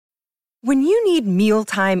When you need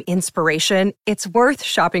mealtime inspiration, it's worth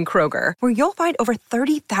shopping Kroger, where you'll find over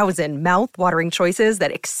 30,000 mouth-watering choices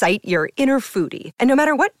that excite your inner foodie. And no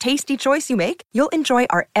matter what tasty choice you make, you'll enjoy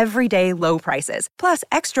our everyday low prices, plus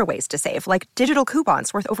extra ways to save, like digital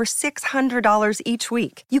coupons worth over $600 each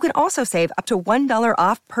week. You can also save up to $1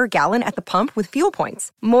 off per gallon at the pump with fuel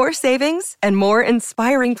points. More savings and more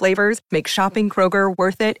inspiring flavors make shopping Kroger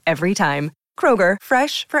worth it every time. Kroger,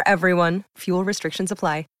 fresh for everyone. Fuel restrictions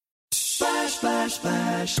apply. Splash, splash,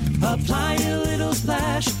 splash. Apply a little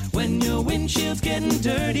splash. When your windshield's getting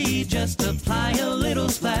dirty, just apply a little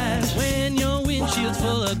splash. When your windshield's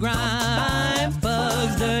full of grime,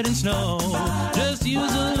 bugs, dirt, and snow, just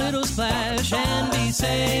use a little splash and be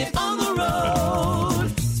safe on the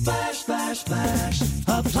road. Splash, splash, splash.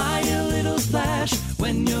 Apply a little splash.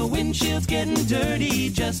 When your windshield's getting dirty,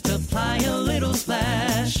 just apply a little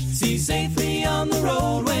splash. See safely on the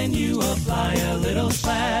road when you apply a little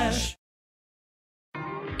splash.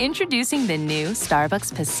 Introducing the new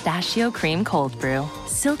Starbucks Pistachio Cream Cold Brew.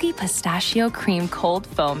 Silky pistachio cream cold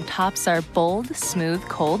foam tops our bold, smooth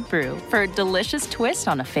cold brew for a delicious twist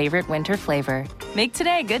on a favorite winter flavor. Make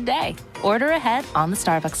today a good day. Order ahead on the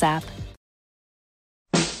Starbucks app.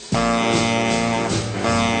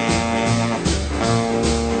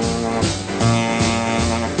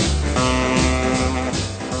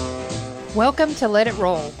 Welcome to Let It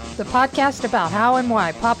Roll, the podcast about how and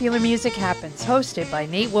why popular music happens, hosted by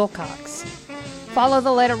Nate Wilcox. Follow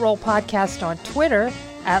the Let It Roll podcast on Twitter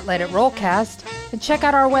at Let It Rollcast, and check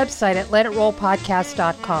out our website at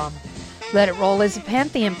letitrollpodcast.com. Let It Roll is a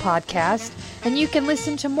Pantheon podcast, and you can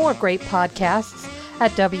listen to more great podcasts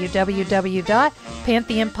at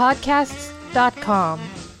www.pantheonpodcasts.com.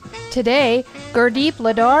 Today, Gurdeep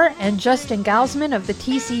Ladar and Justin Gausman of the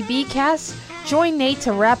TCB Cast join Nate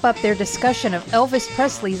to wrap up their discussion of Elvis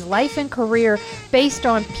Presley's life and career based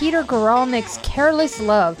on Peter Guralnick's Careless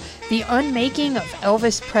Love, The Unmaking of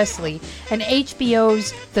Elvis Presley, and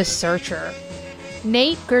HBO's The Searcher.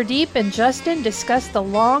 Nate, Gurdeep, and Justin discuss the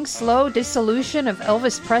long, slow dissolution of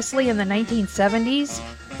Elvis Presley in the 1970s,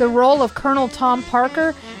 the role of Colonel Tom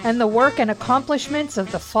Parker, and the work and accomplishments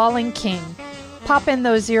of the fallen king. Pop in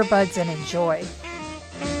those earbuds and enjoy.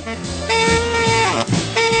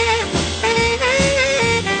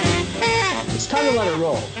 Time to let it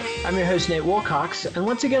roll. I'm your host, Nate Wilcox, and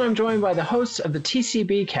once again, I'm joined by the hosts of the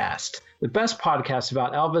TCB Cast, the best podcast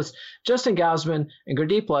about Elvis, Justin Gausman, and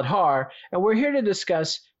Gurdeep Ladhar, and we're here to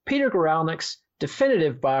discuss Peter Guralnick's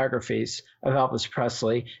definitive biographies of Elvis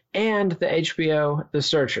Presley and the HBO The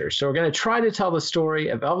Searcher. So we're going to try to tell the story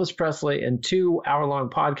of Elvis Presley in 2 hour-long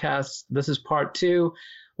podcasts. This is part 2.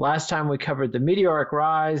 Last time we covered the meteoric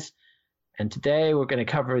rise, and today we're going to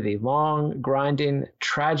cover the long, grinding,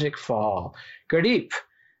 tragic fall. Gurdeep,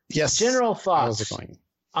 yes. General thoughts How's it going?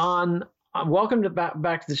 on welcome to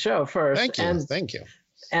back to the show first. Thank you.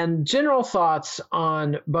 And general thoughts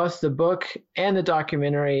on both the book and the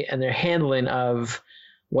documentary and their handling of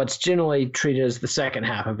what's generally treated as the second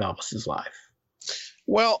half of Elvis's life.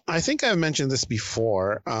 Well, I think I've mentioned this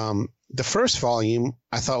before. The first volume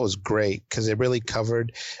I thought was great because it really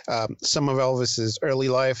covered some of Elvis's early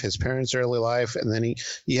life, his parents' early life, and then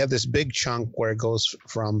he had this big chunk where it goes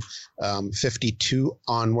from 52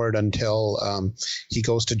 onward until he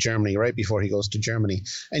goes to Germany, right before he goes to Germany.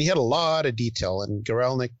 And he had a lot of detail, and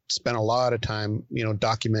Guralnick spent a lot of time,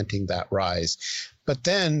 documenting that rise. But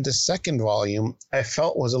then the second volume I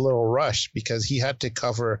felt was a little rushed because he had to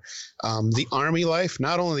cover the Army life,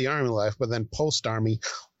 not only the Army life, but then post-Army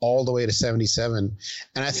all the way to 77.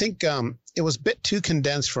 And I think it was a bit too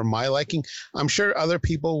condensed for my liking. I'm sure other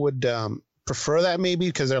people would prefer that maybe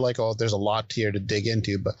because they're like, oh, there's a lot here to dig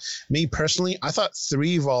into. But me personally, I thought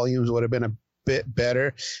 3 volumes would have been a bit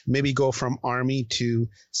better. Maybe go from Army to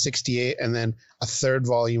 68 and then a third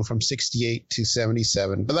volume from 68 to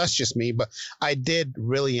 77. But that's just me. But I did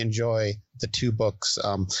really enjoy the 2 books.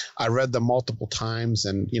 I read them multiple times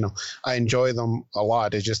and, I enjoy them a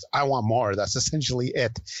lot. It's just, I want more. That's essentially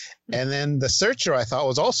it. And then The Searcher I thought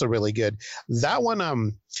was also really good. That one,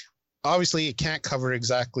 obviously it can't cover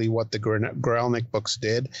exactly what the Guralnick books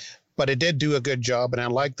did, but it did do a good job. And I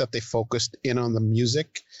like that they focused in on the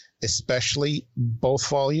music, especially both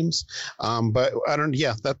volumes. But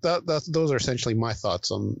those are essentially my thoughts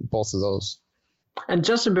on both of those. And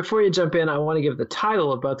Justin, before you jump in, I want to give the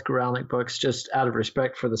title of both Guralnick books just out of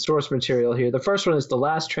respect for the source material here. The first one is The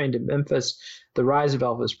Last Train to Memphis, The Rise of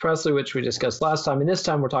Elvis Presley, which we discussed last time. And this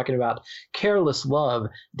time we're talking about Careless Love,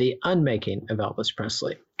 The Unmaking of Elvis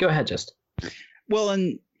Presley. Go ahead, Justin. Well,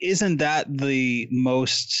 and isn't that the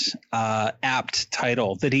most apt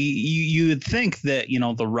title? That you would think that,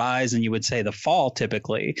 the rise and you would say the fall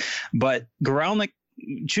typically, but Guralnick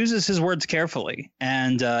chooses his words carefully,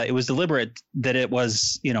 and it was deliberate that it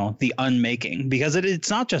was, the unmaking, because it's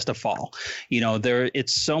not just a fall.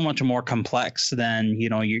 It's so much more complex than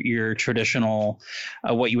your traditional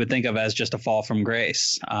what you would think of as just a fall from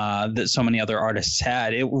grace that so many other artists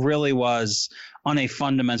had. It really was on a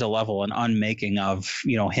fundamental level an unmaking of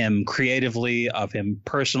him creatively, of him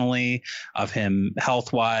personally, of him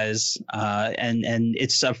health wise, and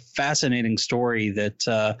it's a fascinating story that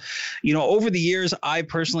over the years I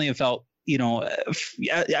personally have felt,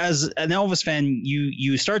 as an Elvis fan,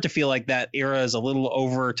 you start to feel like that era is a little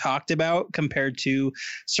over talked about compared to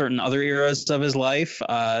certain other eras of his life.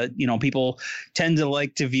 People tend to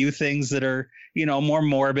like to view things that are more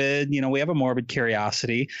morbid. We have a morbid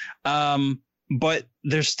curiosity. But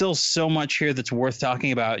there's still so much here that's worth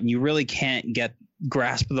talking about, and you really can't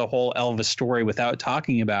grasp the whole Elvis story without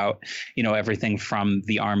talking about, everything from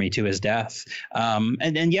the army to his death.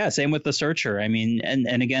 And yeah, same with The Searcher. I mean,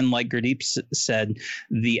 and again, like Gurdeep said,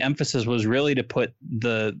 the emphasis was really to put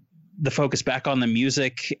the focus back on the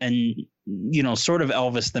music and, sort of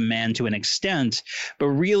Elvis the man to an extent, but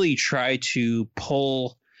really try to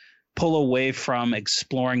pull away from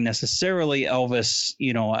exploring necessarily Elvis,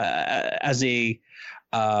 as a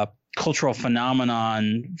cultural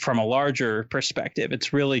phenomenon from a larger perspective.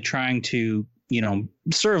 It's really trying to,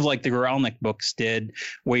 sort of like the Guralnick books did,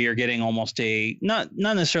 where you're getting almost a not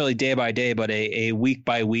necessarily day by day, but a week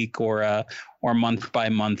by week or month by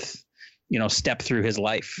month, step through his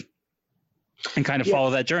life and kind of follow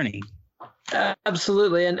that journey.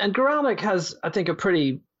 Absolutely. And Guralnick has, I think, a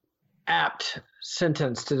pretty apt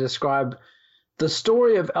sentence to describe the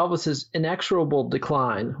story of Elvis's inexorable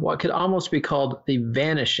decline, what could almost be called the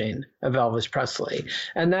vanishing of Elvis Presley.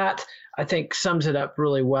 And that, I think, sums it up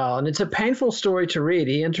really well. And it's a painful story to read.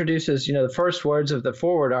 He introduces, the first words of the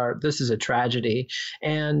foreword are, "This is a tragedy."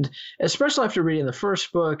 And especially after reading the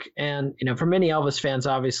first book, and, for many Elvis fans,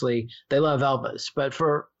 obviously, they love Elvis. But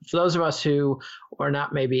for those of us who are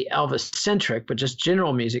not maybe Elvis-centric, but just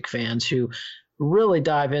general music fans who really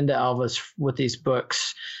dive into Elvis with these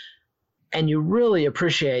books, and you really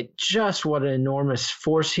appreciate just what an enormous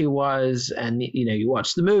force he was. And, you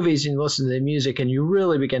watch the movies and you listen to the music, and you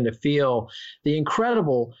really begin to feel the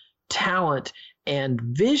incredible talent and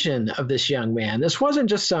vision of this young man. This wasn't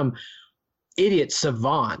just some idiot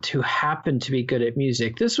savant who happened to be good at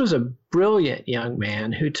music. This was a brilliant young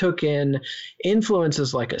man who took in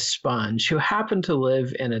influences like a sponge, who happened to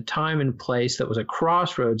live in a time and place that was a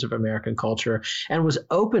crossroads of American culture, and was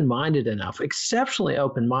open-minded enough, exceptionally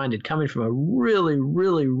open-minded, coming from a really,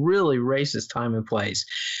 really, really racist time and place,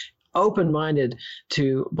 open-minded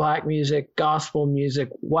to black music, gospel music,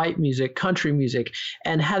 white music, country music,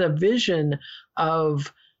 and had a vision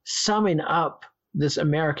of summing up this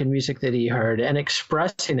American music that he heard and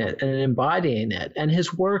expressing it and embodying it. And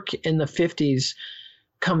his work in the 50s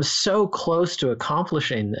comes so close to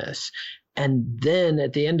accomplishing this. And then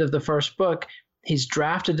at the end of the first book, he's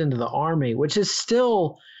drafted into the Army, which is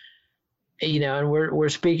still, and we're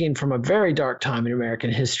speaking from a very dark time in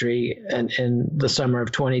American history and in the summer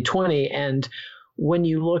of 2020. And when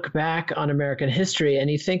you look back on American history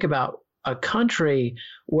and you think about a country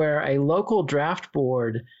where a local draft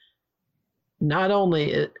board not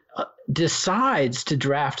only decides to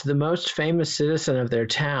draft the most famous citizen of their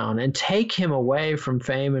town and take him away from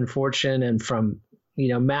fame and fortune and from,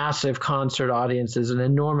 massive concert audiences and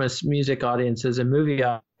enormous music audiences and movie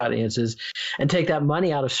audiences, and take that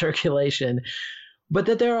money out of circulation, but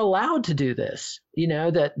that they're allowed to do this,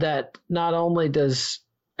 that not only does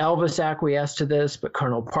Elvis acquiesced to this, but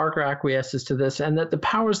Colonel Parker acquiesces to this, and that the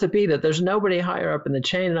powers that be, that there's nobody higher up in the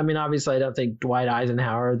chain. And I mean, obviously, I don't think Dwight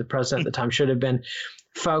Eisenhower, the president at the time, should have been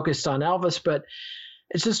focused on Elvis, but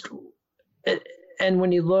it's just, and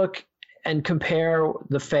when you look and compare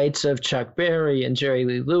the fates of Chuck Berry and Jerry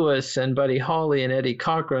Lee Lewis and Buddy Holly and Eddie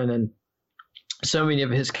Cochran and so many of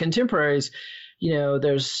his contemporaries,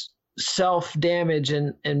 there's self-damage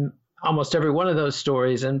in almost every one of those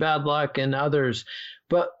stories, and bad luck and others.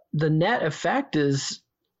 But the net effect is,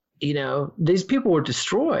 these people were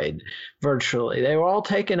destroyed virtually. They were all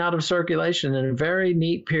taken out of circulation in a very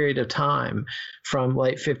neat period of time, from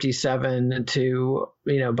late 57 to,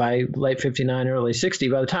 by late 59, early 60.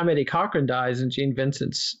 By the time Eddie Cochran dies and Gene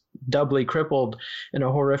Vincent's doubly crippled in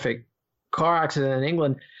a horrific car accident in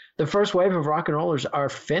England, the first wave of rock and rollers are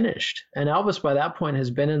finished. And Elvis, by that point,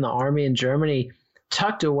 has been in the Army in Germany,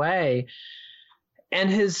 tucked away, and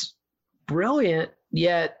his brilliant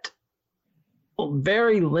yet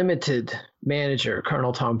very limited manager,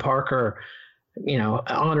 Colonel Tom Parker,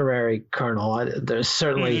 honorary colonel. There's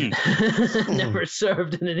certainly never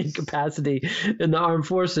served in any capacity in the armed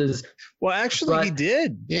forces. Well, actually, he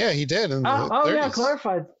did. Yeah, he did.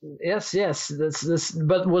 Clarified. Yes. This,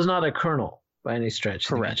 but was not a colonel by any stretch.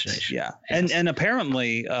 Correct. Of the imagination. Yeah, yes. and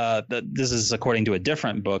apparently, this is according to a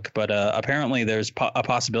different book, but apparently there's a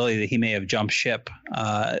possibility that he may have jumped ship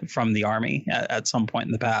from the army at some point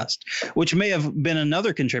in the past, which may have been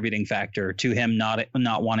another contributing factor to him not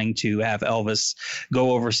wanting to have Elvis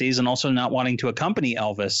go overseas, and also not wanting to accompany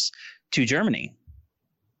Elvis to Germany.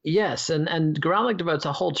 Yes, and Guralnick devotes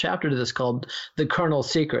a whole chapter to this called The Colonel's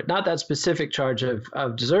Secret. Not that specific charge of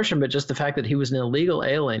desertion, but just the fact that he was an illegal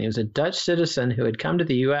alien. He was a Dutch citizen who had come to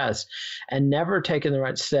the U.S. and never taken the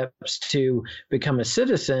right steps to become a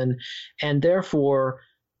citizen, and therefore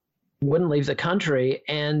wouldn't leave the country.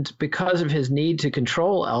 And because of his need to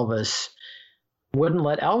control Elvis, wouldn't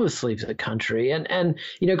let Elvis leave the country. And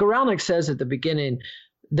Guralnick says at the beginning,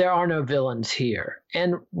 there are no villains here.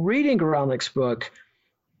 And reading Guralnick's book,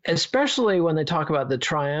 especially when they talk about the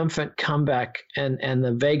triumphant comeback and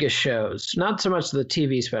the Vegas shows, not so much the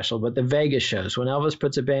TV special, but the Vegas shows, when Elvis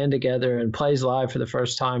puts a band together and plays live for the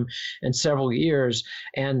first time in several years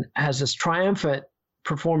and has this triumphant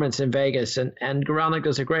performance in Vegas. And Guralnick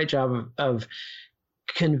does a great job of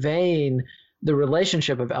conveying the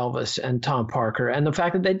relationship of Elvis and Tom Parker and the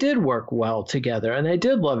fact that they did work well together and they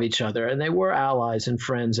did love each other and they were allies and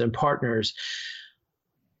friends and partners.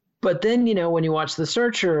 But then, when you watch The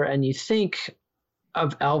Searcher and you think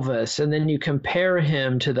of Elvis and then you compare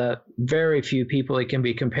him to the very few people he can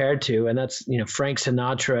be compared to, and that's, Frank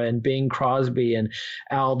Sinatra and Bing Crosby and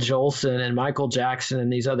Al Jolson and Michael Jackson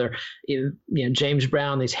and these other, James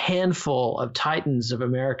Brown, these handful of titans of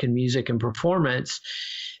American music and performance.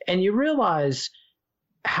 And you realize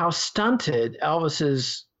how stunted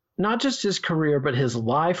Elvis's, not just his career, but his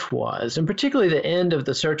life was, and particularly the end of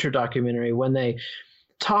the Searcher documentary when they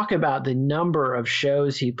talk about the number of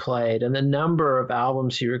shows he played and the number of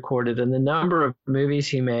albums he recorded and the number of movies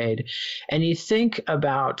he made. And you think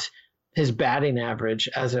about his batting average,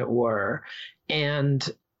 as it were, and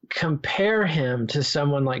compare him to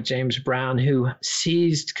someone like James Brown, who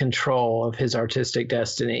seized control of his artistic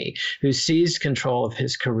destiny, who seized control of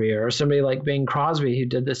his career, or somebody like Bing Crosby, who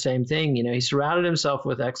did the same thing. He surrounded himself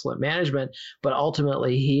with excellent management, but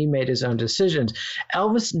ultimately he made his own decisions.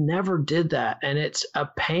 Elvis never did that, and it's a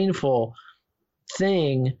painful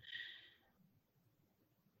thing.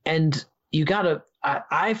 And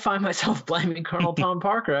I find myself blaming Colonel Tom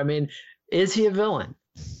Parker. I mean, is he a villain?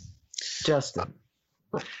 Justin?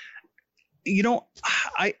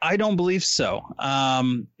 I don't believe so. I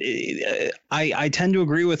tend to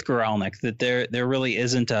agree with Guralnick that there really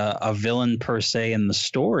isn't a villain per se in the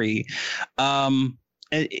story.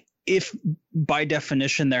 If by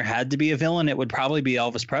definition there had to be a villain, it would probably be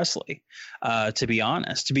Elvis Presley, to be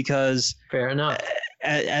honest, because fair enough.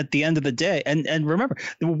 At the end of the day, and remember,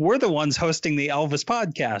 we're the ones hosting the Elvis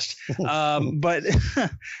podcast. But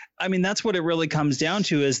I mean, that's what it really comes down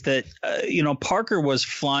to, is that, Parker was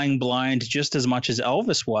flying blind just as much as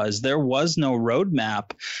Elvis was. There was no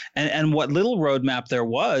roadmap. And what little roadmap there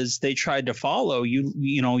was, they tried to follow.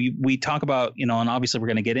 We talk about, and obviously we're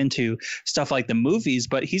going to get into stuff like the movies,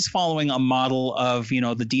 but he's following a model of,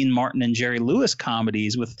 the Dean Martin and Jerry Lewis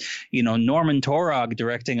comedies with, Norman Torog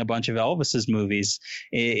directing a bunch of Elvis's movies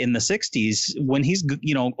in the 60s when he's,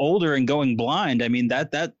 older and going blind. I mean,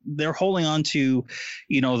 that they're holding on to,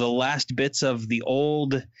 the last bits of the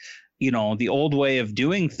old way of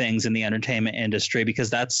doing things in the entertainment industry, because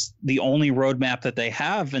that's the only roadmap that they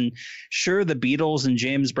have. And sure, the Beatles and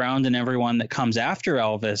James Brown and everyone that comes after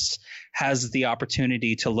Elvis has the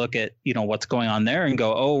opportunity to look at, what's going on there and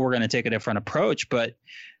go, oh, we're going to take a different approach. But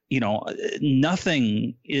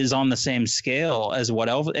nothing is on the same scale as what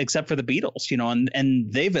Elvis, except for the Beatles,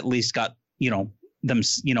 and they've at least got, them,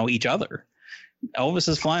 each other. Elvis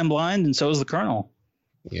is flying blind, and so is the Colonel.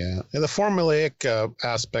 Yeah, and the formulaic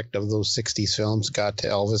aspect of those 60s films got to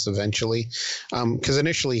Elvis eventually, because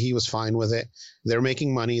initially he was fine with it. They're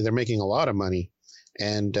making money. They're making a lot of money,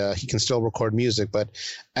 and he can still record music. But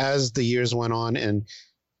as the years went on, and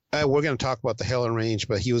we're going to talk about the Helen range,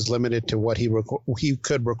 but he was limited to what he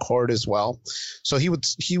could record as well. So he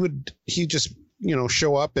just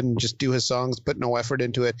show up and just do his songs, put no effort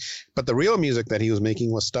into it. But the real music that he was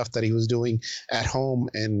making was stuff that he was doing at home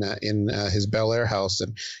in his Bel Air house.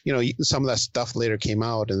 And, some of that stuff later came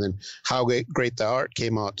out, and then How Great the Art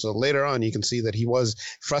came out. So later on, you can see that he was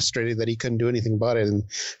frustrated that he couldn't do anything about it. And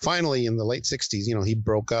finally, in the late 60s, he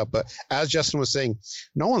broke up. But as Justin was saying,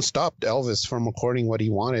 no one stopped Elvis from recording what he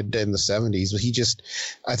wanted in the 70s. He just,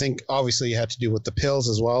 I think, obviously it had to do with the pills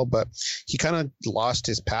as well, but he kind of lost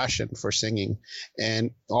his passion for singing.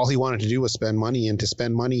 And all he wanted to do was spend money, and to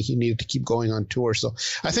spend money, he needed to keep going on tour. So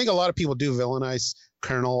I think a lot of people do villainize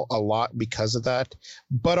Colonel a lot because of that.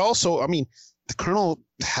 But also, I mean, the Colonel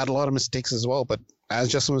had a lot of mistakes as well. But as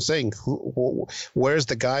Justin was saying, where's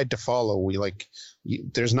the guide to follow?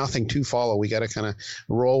 There's nothing to follow. We got to kind of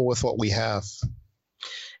roll with what we have.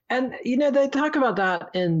 And, they talk about that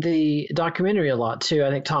in the documentary a lot, too. I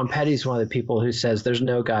think Tom Petty's one of the people who says there's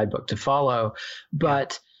no guidebook to follow.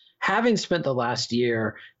 But having spent the last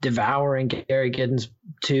year devouring Gary Giddens'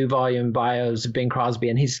 2-volume bios of Bing Crosby,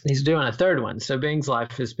 and he's doing a third one. So Bing's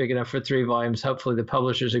life is big enough for 3 volumes. Hopefully the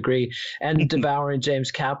publishers agree. And devouring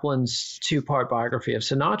James Kaplan's 2-part biography of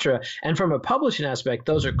Sinatra. And from a publishing aspect,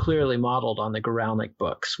 those are clearly modeled on the Guralnick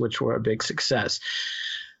books, which were a big success.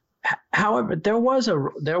 However, there was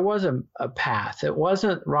a path. It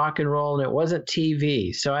wasn't rock and roll, and it wasn't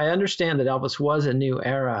TV. So I understand that Elvis was a new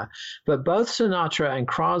era, but both Sinatra and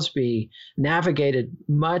Crosby navigated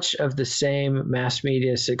much of the same mass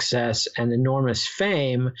media success and enormous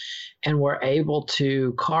fame, and were able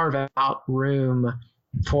to carve out room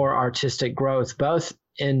for artistic growth, both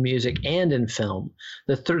in music and in film.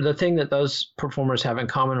 The thing that those performers have in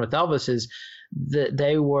common with Elvis is that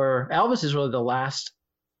Elvis is really the last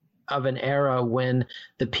of an era when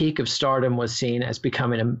the peak of stardom was seen as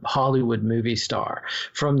becoming a Hollywood movie star.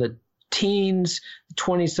 From the teens,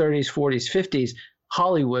 20s, 30s, 40s, 50s,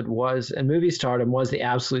 Hollywood and movie stardom was the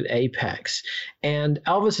absolute apex. And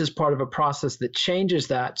Elvis is part of a process that changes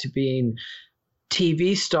that to being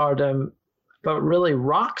TV stardom, but really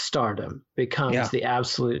rock stardom becomes the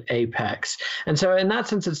absolute apex. And so in that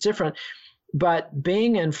sense, it's different. But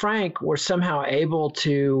Bing and Frank were somehow able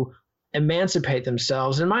to emancipate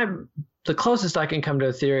themselves. And the closest I can come to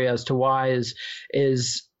a theory as to why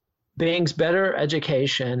is Bing's better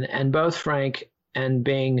education, and both Frank and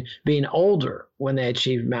Bing being older when they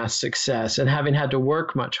achieved mass success and having had to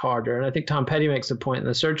work much harder. And I think Tom Petty makes a point in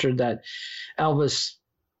The Searcher that Elvis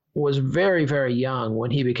was very, very young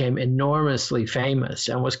when he became enormously famous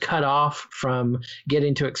and was cut off from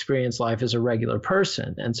getting to experience life as a regular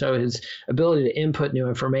person. And so his ability to input new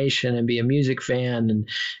information and be a music fan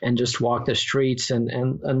and just walk the streets and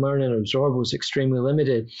learn and absorb was extremely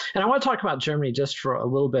limited. And I want to talk about Germany just for a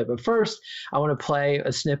little bit, but first I want to play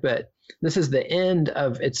a snippet. This is the end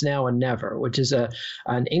of It's Now or Never, which is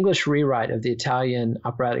an English rewrite of the Italian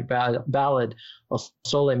operatic ballad O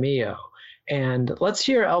Sole Mio. And let's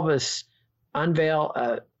hear Elvis unveil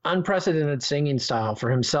an unprecedented singing style for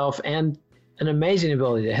himself and an amazing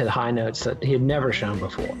ability to hit high notes that he had never shown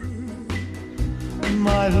before.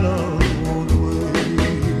 My love won't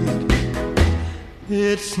wait.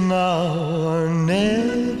 It's now or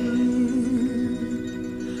never.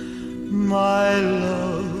 My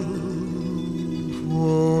love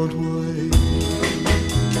won't wait.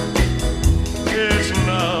 It's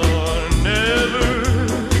now or never.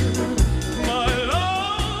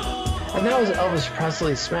 And that was Elvis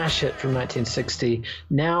Presley's smash hit from 1960,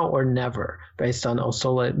 Now or Never, based on O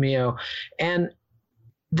Sole Mio. And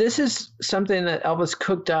this is something that Elvis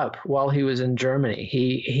cooked up while he was in Germany.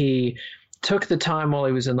 He took the time while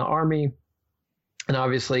he was in the army, and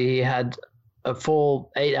obviously he had a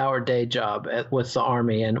full 8-hour day job with the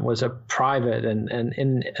army and was a private and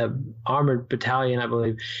in an armored battalion, I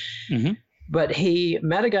believe. Mm-hmm. But he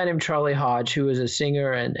met a guy named Charlie Hodge, who was a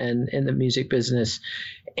singer and in the music business.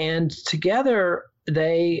 And together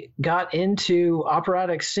they got into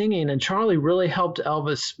operatic singing, and Charlie really helped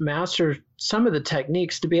Elvis master some of the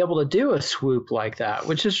techniques to be able to do a swoop like that,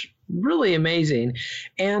 which is really amazing.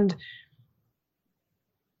 And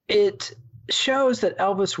it shows that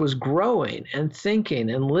Elvis was growing and thinking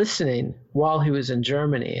and listening while he was in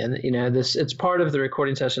Germany. And, it's part of the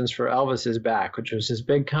recording sessions for Elvis Is Back, which was his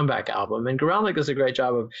big comeback album. And Guralnick does a great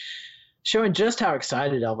job of showing just how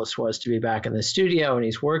excited Elvis was to be back in the studio. And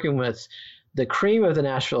he's working with the cream of the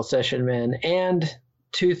Nashville session men and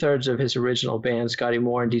 2/3 of his original band, Scotty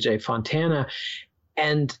Moore and DJ Fontana.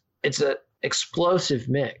 And it's an explosive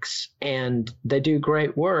mix, and they do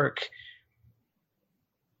great work.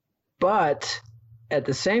 But at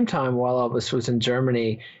the same time, while Elvis was in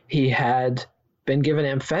Germany, he had been given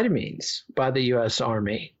amphetamines by the U.S.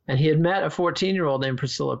 Army. And he had met a 14-year-old named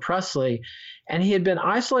Priscilla Presley, and he had been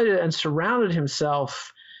isolated and surrounded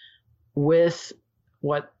himself with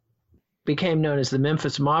what became known as the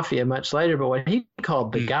Memphis Mafia much later, but what he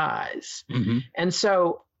called the guys. Mm-hmm. And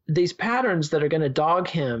so these patterns that are going to dog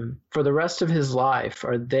him for the rest of his life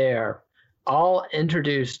are there, all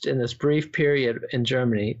introduced in this brief period in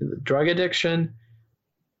Germany: the drug addiction,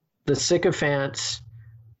 the sycophants,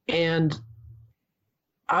 and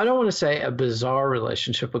I don't want to say a bizarre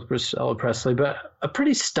relationship with Priscilla Presley, but a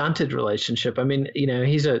pretty stunted relationship. I mean, you know,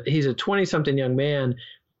 he's a 20-something young man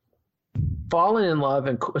fallen in love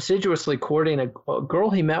and assiduously courting a girl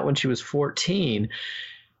he met when she was 14.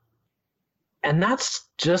 And that's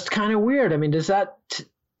just kind of weird. I mean, does that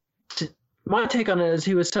my take on it is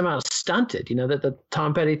he was somehow stunted, you know, that the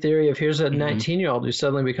Tom Petty theory of here's a 19-year-old who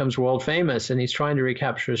suddenly becomes world famous and he's trying to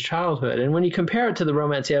recapture his childhood. And when you compare it to the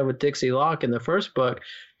romance he had with Dixie Locke in the first book,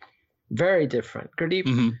 very different.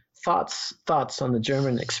 Gurdeep, thoughts on the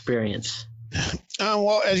German experience?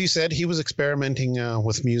 Well, as you said, he was experimenting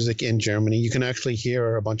with music in Germany. You can actually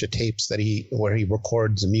hear a bunch of tapes where he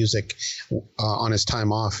records the music on his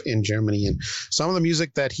time off in Germany. And some of the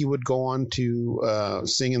music that he would go on to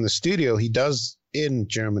sing in the studio, he does in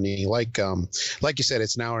Germany. Like you said,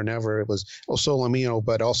 It's Now or Never. It was O Sole Mio,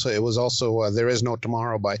 but it was also There Is No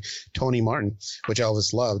Tomorrow by Tony Martin, which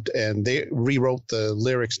Elvis loved. And they rewrote the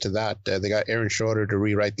lyrics to that. They got Aaron Schroeder to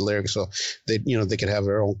rewrite the lyrics so they could have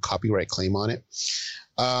their own copyright claim on it.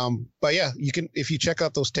 But yeah, if you check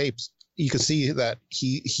out those tapes, you can see that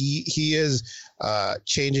he is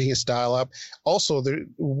changing his style up. Also,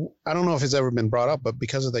 I don't know if it's ever been brought up, but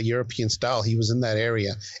because of the European style, he was in that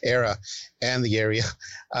era,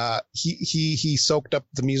 he soaked up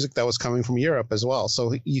the music that was coming from Europe as well.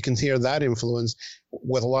 So you can hear that influence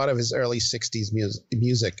with a lot of his early 60s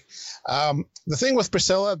music. The thing with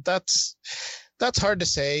Priscilla, that's hard to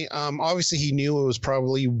say. Obviously, he knew it was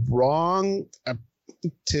probably wrong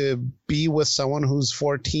to be with someone who's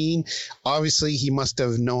 14. Obviously, he must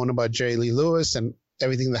have known about Jerry Lee Lewis and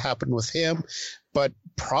everything that happened with him, but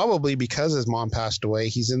probably because his mom passed away,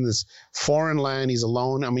 he's in this foreign land. He's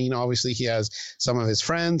alone. I mean, obviously he has some of his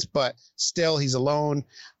friends, but still he's alone.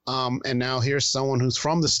 And now here's someone who's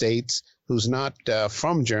from the States, who's not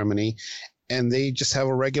from Germany, and they just have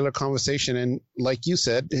a regular conversation. And like you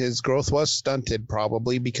said, his growth was stunted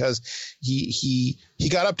probably because he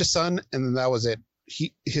got up to Sun and then that was it.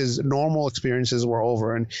 His normal experiences were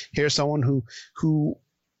over, and here's someone who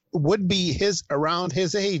would be around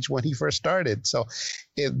his age when he first started. So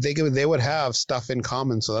they would have stuff in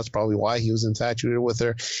common. So that's probably why he was infatuated with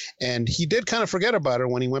her. And he did kind of forget about her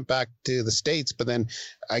when he went back to the States, but then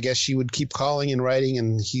I guess she would keep calling and writing,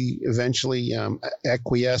 and he eventually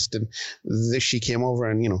acquiesced, and she came over,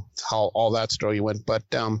 and how all that story went. But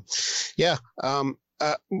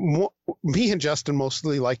me and Justin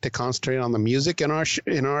mostly like to concentrate on the music in our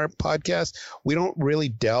podcast. We don't really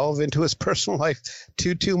delve into his personal life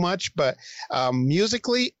too much, but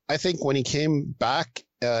musically, I think when he came back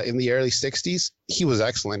in the early 60s, he was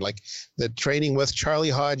excellent. Like the training with Charlie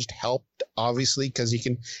Hodge helped, obviously, because you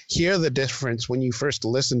can hear the difference when you first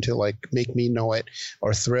listen to like Make Me Know It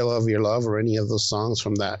or Thrill of Your Love or any of those songs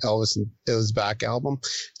from that Elvis Is Back album.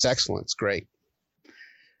 It's excellent. It's great.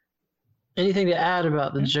 Anything to add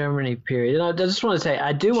about the Germany period? And I just want to say,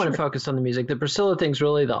 I do want to focus on the music. The Priscilla thing's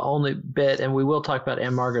really the only bit, and we will talk about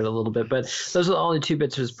Anne Margaret a little bit, but those are the only two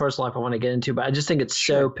bits of his personal life I want to get into. But I just think it's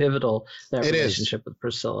so pivotal, that relationship with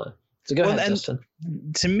Priscilla. So go ahead, Justin.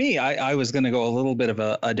 To me, I was going to go a little bit of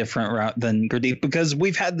a different route than Gurdeep, because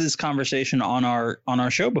we've had this conversation on our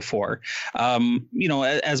show before.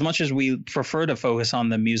 As much as we prefer to focus on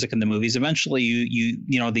the music and the movies, eventually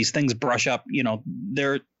you these things brush up.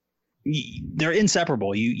 They're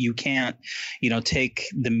inseparable. You can't, take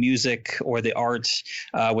the music or the art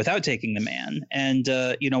without taking the man. And,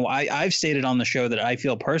 I've stated on the show that I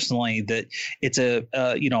feel personally that it's a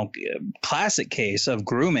classic case of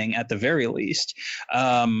grooming at the very least.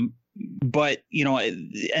 But,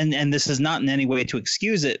 and this is not in any way to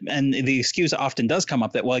excuse it. And the excuse often does come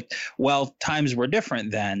up that, times were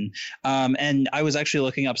different then. And I was actually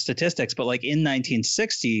looking up statistics, but like in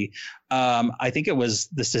 1960, I think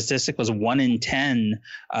the statistic was 1 in 10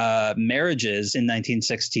 marriages in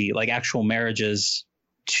 1960, like actual marriages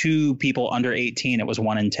two people under 18. It was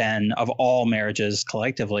 1 in 10 of all marriages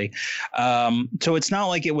collectively. So it's not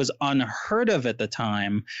like it was unheard of at the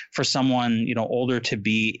time for someone, older to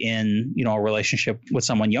be in, a relationship with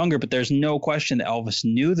someone younger. But there's no question that Elvis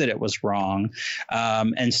knew that it was wrong,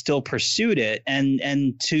 and still pursued it.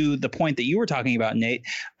 And to the point that you were talking about, Nate,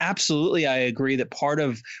 absolutely, I agree that part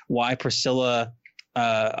of why Priscilla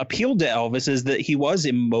appealed to Elvis is that he was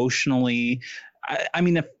emotionally, I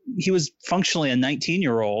mean, if he was functionally a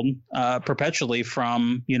 19-year-old perpetually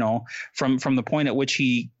from the point at which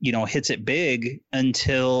he, hits it big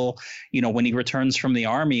until, when he returns from the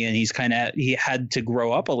army and he had to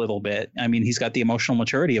grow up a little bit. I mean, he's got the emotional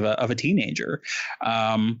maturity of a teenager.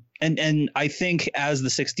 And I think as the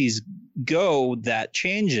 60s go, that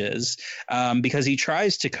changes because he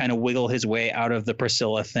tries to kind of wiggle his way out of the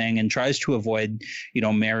Priscilla thing and tries to avoid,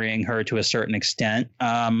 marrying her to a certain extent.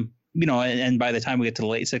 And by the time we get to the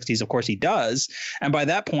late 60s, of course he does. And by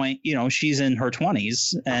that point, she's in her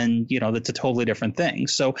 20s and, that's a totally different thing.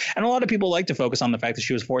 So, and a lot of people like to focus on the fact that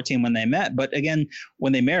she was 14 when they met. But again,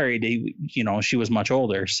 when they married, she was much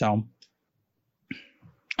older. So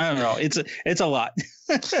I don't know. It's a lot.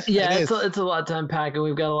 Yeah, it's a lot to unpack, and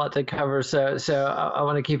we've got a lot to cover. So I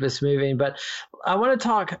want to keep us moving, but I want to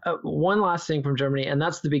talk one last thing from Germany, and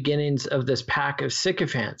that's the beginnings of this pack of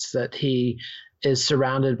sycophants that he is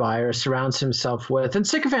surrounded by or surrounds himself with. And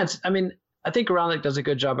sycophants, I mean, I think Guralnick does a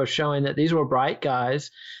good job of showing that these were bright guys,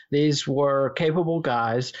 these were capable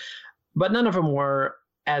guys, but none of them were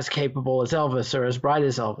as capable as Elvis or as bright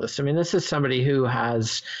as Elvis. I mean, this is somebody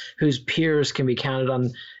whose peers can be counted on,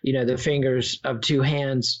 the fingers of two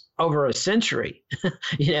hands over a century,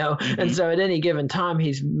 Mm-hmm. And so at any given time,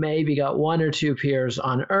 he's maybe got one or two peers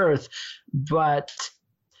on Earth, but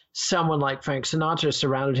someone like Frank Sinatra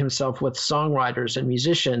surrounded himself with songwriters and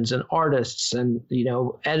musicians and artists and,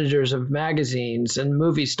 editors of magazines and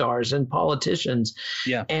movie stars and politicians.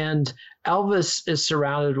 Yeah. And Elvis is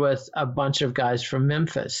surrounded with a bunch of guys from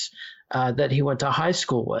Memphis that he went to high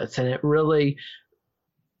school with, and it really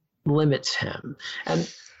limits him.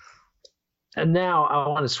 And now I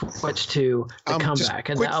want to switch to the comeback.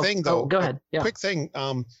 And quick thing, though. Go ahead. Yeah. Quick thing.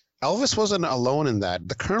 Elvis wasn't alone in that.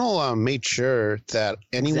 The Colonel made sure that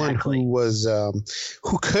anyone who was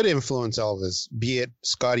who could influence Elvis, be it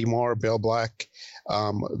Scotty Moore, Bill Black,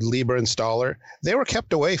 Lieber and Stoller, they were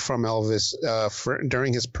kept away from Elvis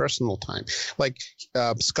during his personal time. Like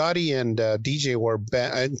Scotty and DJ were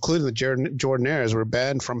including the Jordanaires, were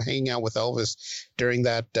banned from hanging out with Elvis during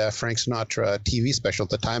that Frank Sinatra TV special,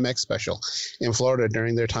 the Timex special in Florida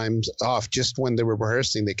during their times off. Just when they were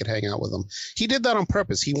rehearsing, they could hang out with him. He did that on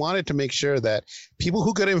purpose. He wanted to make sure that people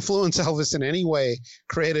who could influence Elvis in any way,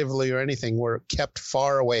 creatively or anything, were kept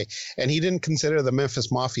far away. And he didn't consider the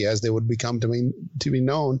Memphis Mafia, as they would become to be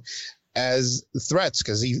known, as threats,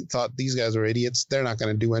 because he thought these guys are idiots. They're not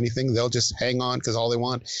going to do anything. They'll just hang on because all they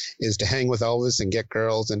want is to hang with Elvis and get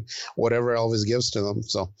girls and whatever Elvis gives to them.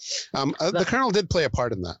 So the Colonel did play a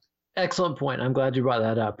part in that. Excellent point. I'm glad you brought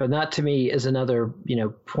that up. And that to me is another,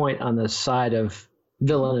 point on the side of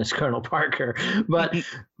villainous Colonel Parker. But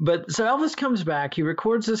so Elvis comes back. He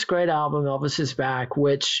records this great album, Elvis is Back,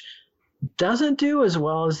 which doesn't do as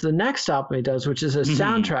well as the next album he does, which is a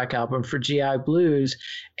soundtrack album for GI Blues,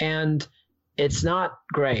 and it's not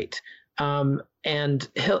great. And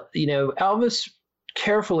Elvis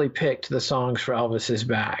carefully picked the songs for Elvis is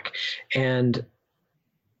Back, and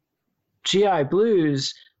GI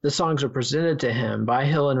Blues, the songs are presented to him by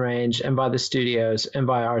Hill and Range and by the studios and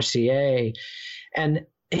by RCA, and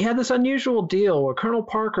he had this unusual deal where Colonel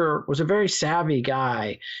Parker was a very savvy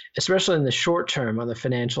guy, especially in the short term on the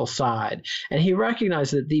financial side. And he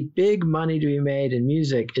recognized that the big money to be made in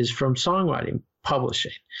music is from songwriting,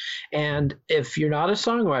 publishing. And if you're not a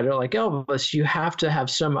songwriter like Elvis, you have to have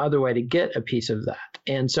some other way to get a piece of that.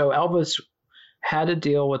 And so Elvis had a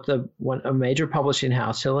deal with a major publishing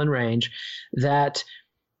house, Hill and Range, that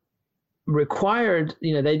required,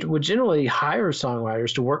 they would generally hire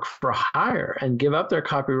songwriters to work for hire and give up their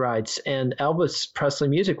copyrights, and Elvis Presley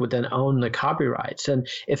Music would then own the copyrights. And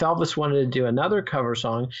if Elvis wanted to do another cover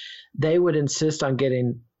song, they would insist on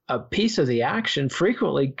getting a piece of the action,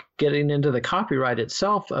 frequently getting into the copyright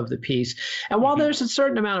itself of the piece. And while there's a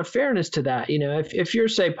certain amount of fairness to that, if you're,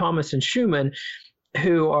 say, Palmas and Schumann,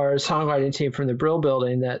 who are a songwriting team from the Brill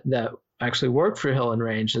Building that actually worked for Hill and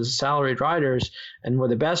Range as salaried writers and were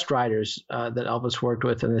the best writers that Elvis worked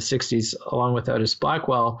with in the 60s, along with Otis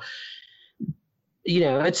Blackwell,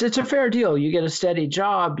 it's a fair deal. You get a steady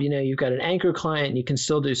job, you've got an anchor client, and you can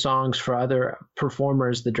still do songs for other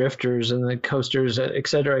performers, the Drifters and the Coasters, et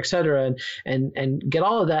cetera, and get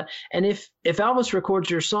all of that. And if Elvis records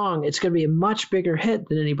your song, it's going to be a much bigger hit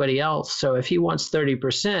than anybody else. So if he wants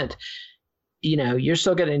 30%, you're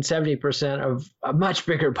still getting 70% of a much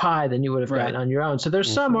bigger pie than you would have gotten on your own. So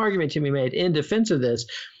there's some argument to be made in defense of this.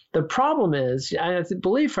 The problem is, I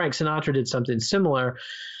believe Frank Sinatra did something similar.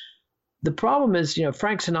 The problem is,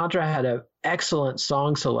 Frank Sinatra had an excellent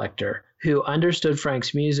song selector who understood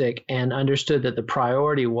Frank's music and understood that the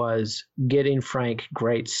priority was getting Frank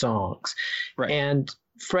great songs. Right. And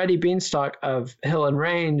Freddie Beanstalk of Hill and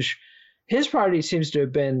Range, his priority seems to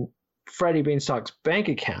have been Freddie Beanstalk's bank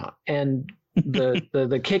account and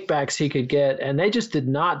the kickbacks he could get. And they just did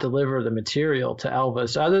not deliver the material to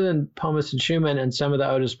Elvis. Other than Pomus and Schumann and some of the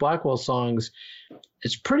Otis Blackwell songs,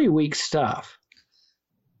 it's pretty weak stuff.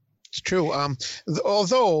 It's true.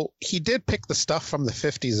 Although he did pick the stuff from the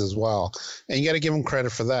 50s as well. And you got to give him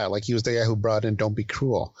credit for that. Like, he was the guy who brought in Don't Be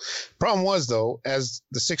Cruel. Problem was, though, as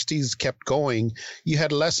the 60s kept going, you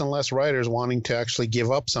had less and less writers wanting to actually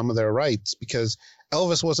give up some of their rights because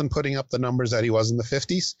Elvis wasn't putting up the numbers that he was in the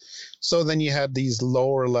 50s. So then you had these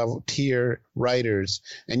lower level tier writers,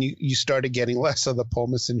 and you started getting less of the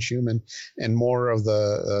Pomus and Schumann and more of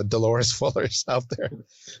the Dolores Fullers out there.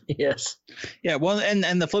 Yes. Yeah. Well,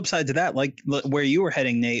 and the flip side to that, like where you were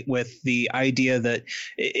heading, Nate, with the idea that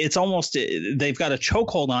it's almost they've got a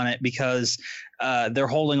chokehold on it because they're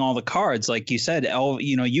holding all the cards. Like you said,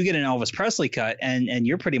 you get an Elvis Presley cut and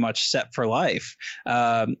you're pretty much set for life.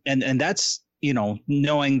 And that's,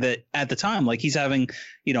 knowing that at the time, like he's having,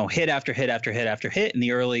 hit after hit after hit after hit in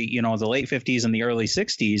the early, the late 50s and the early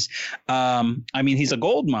 60s. He's a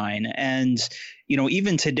gold mine. And,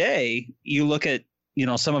 even today, you look at,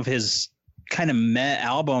 some of his kind of meh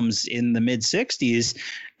albums in the mid 60s,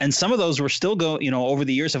 and some of those were still over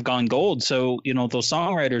the years have gone gold. So, those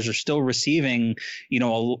songwriters are still receiving,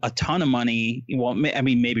 a ton of money. Well,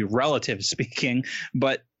 maybe relative speaking,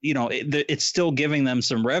 but it's still giving them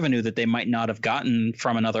some revenue that they might not have gotten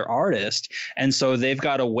from another artist. And so they've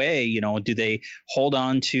got a way, do they hold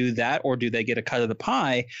on to that or do they get a cut of the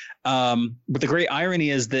pie? But the great irony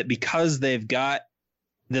is that because they've got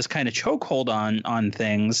this kind of chokehold on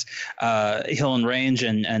things, Hill and Range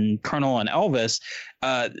and Colonel and Elvis,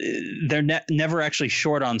 they're never actually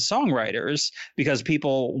short on songwriters because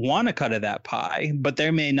people want a cut of that pie, but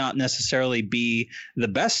they may not necessarily be the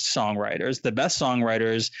best songwriters. The best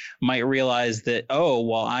songwriters might realize that,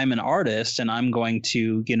 I'm an artist and I'm going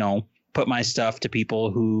to, put my stuff to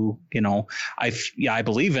people who, I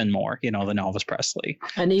believe in more, than Elvis Presley.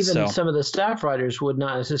 And even some of the staff writers would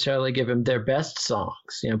not necessarily give him their best songs.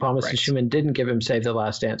 Pomus and Schumann didn't give him Save the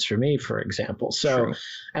Last Dance for Me, for example. So, true.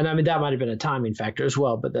 And that might have been a timing factor as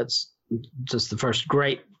well, but that's just the first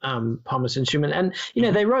great Pomus and Schumann. And,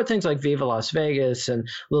 they wrote things like Viva Las Vegas and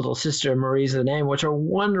Little Sister Marie's the Name, which are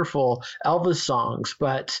wonderful Elvis songs,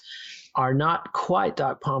 but are not quite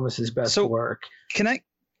Doc Pomus's best work.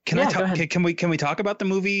 Can we talk about the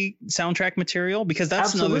movie soundtrack material? Because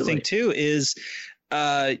that's Absolutely. Another thing too is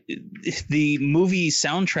the movie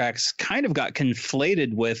soundtracks kind of got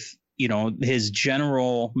conflated with, his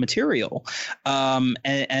general material.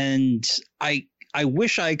 And I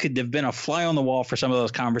wish I could have been a fly on the wall for some of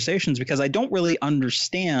those conversations because I don't really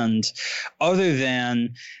understand other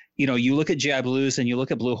than, you look at G.I. Blues and you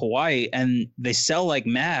look at Blue Hawaii and they sell like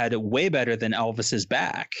mad, way better than Elvis's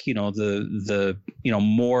Back, the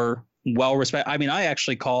more well-respected. I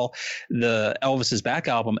actually call the Elvis's Back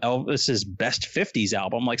album Elvis's best 50s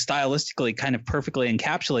album, like stylistically kind of perfectly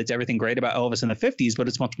encapsulates everything great about Elvis in the 50s, but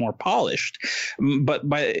it's much more polished. But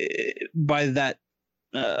by that,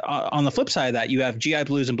 on the flip side of that, you have GI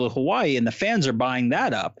Blues and Blue Hawaii, and the fans are buying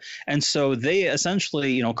that up. And so they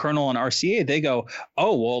essentially, Colonel and RCA, they go,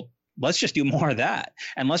 let's just do more of that.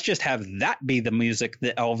 And let's just have that be the music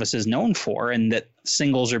that Elvis is known for and that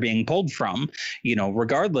singles are being pulled from,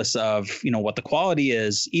 regardless of, what the quality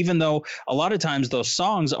is, even though a lot of times those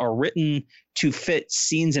songs are written to fit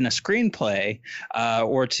scenes in a screenplay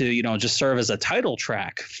or to, just serve as a title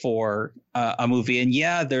track for a movie. And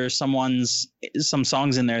there's some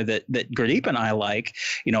songs in there that Gurdeep and I like.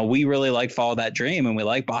 We really like Follow That Dream and we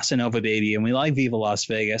like Bossa Nova Baby and we like Viva Las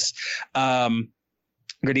Vegas.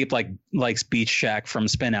 Gurdeep likes Beach Shack from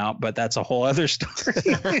Spin Out, but that's a whole other story.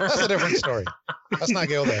 That's a different story. Let's not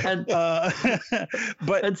go there.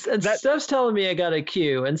 But Steph's telling me I got a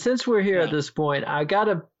cue, and since we're here at this point, I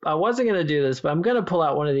wasn't going to do this, but I'm going to pull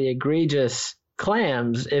out one of the egregious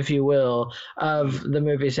clams, if you will, of the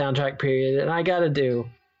movie soundtrack period, and I got to do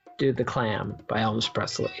The Clam by Elvis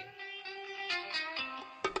Presley.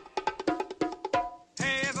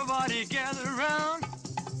 gather round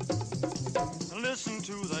and listen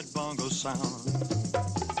to that bongo sound.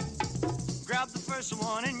 Grab the first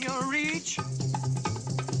one in your reach.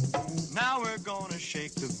 Now we're gonna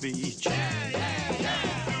shake the beach. Yeah, yeah,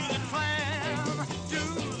 yeah. Do the clam, do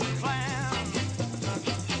the clam.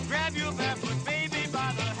 Grab your barefoot baby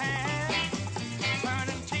by the hand. Turn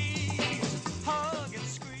and tease, hug and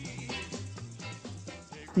squeeze.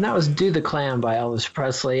 And that was Do the Clam by Elvis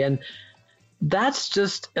Presley. And that's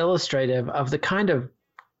just illustrative of the kind of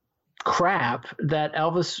crap that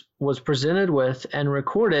Elvis was presented with and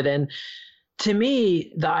recorded. And to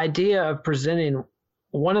me, the idea of presenting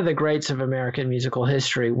one of the greats of American musical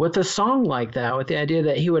history with a song like that, with the idea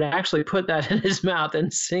that he would actually put that in his mouth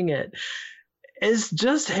and sing it, is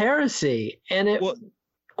just heresy. And it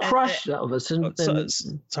crushed Elvis.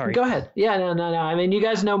 Sorry. Go ahead. Yeah, no. I mean, you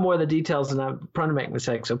guys know more of the details, and I'm trying to make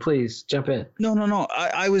mistakes, so please jump in. No.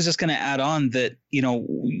 I was just going to add on that, you know,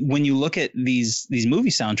 when you look at these movie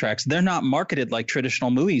soundtracks, they're not marketed like traditional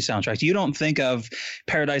movie soundtracks. You don't think of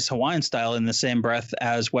Paradise Hawaiian Style in the same breath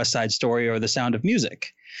as West Side Story or The Sound of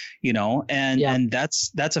Music, you know, and that's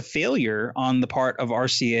a failure on the part of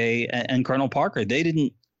RCA and Colonel Parker. They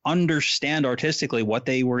didn't understand artistically what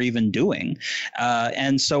they were even doing.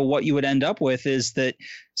 And so what you would end up with is that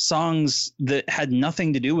songs that had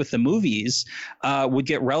nothing to do with the movies would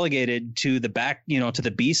get relegated to the back, you know, to the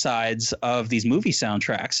B-sides of these movie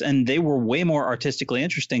soundtracks. And they were way more artistically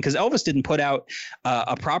interesting because Elvis didn't put out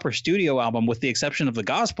a proper studio album, with the exception of the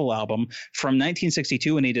gospel album from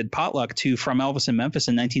 1962 when he did Potluck, to From Elvis in Memphis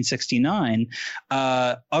in 1969,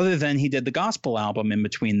 other than he did the gospel album in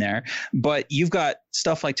between there. But you've got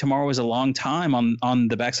stuff like Tomorrow Is a Long Time on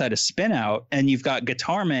the backside of Spin Out, and you've got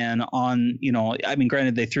Guitar Man on, you know, I mean,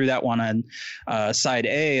 granted, they threw that one on side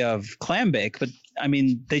A of Clambake, but I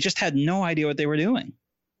mean, they just had no idea what they were doing.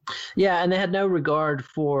 Yeah, and they had no regard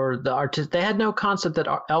for the artist. They had no concept that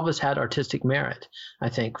Elvis had artistic merit, I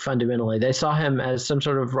think, fundamentally. They saw him as some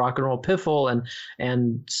sort of rock and roll piffle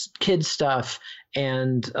and kid stuff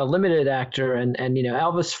and a limited actor. And you know,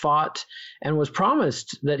 Elvis fought and was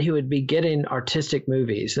promised that he would be getting artistic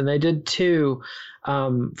movies. And they did two,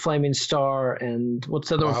 Flaming Star and what's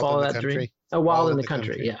the other one follow that dream? Oh, Wild in the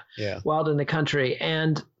Country. Yeah. Wild in the Country.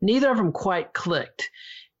 And neither of them quite clicked.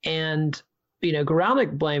 And you know,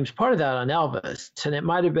 Guralnick blames part of that on Elvis, and it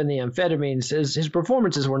might have been the amphetamines. His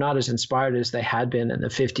performances were not as inspired as they had been in the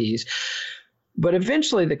 50s. But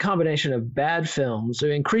eventually the combination of bad films,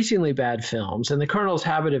 or increasingly bad films, and the Colonel's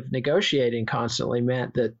habit of negotiating constantly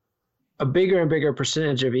meant that a bigger and bigger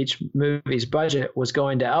percentage of each movie's budget was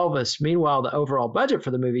going to Elvis. Meanwhile, the overall budget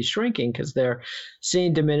for the movie is shrinking because they're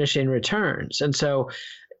seeing diminishing returns. And so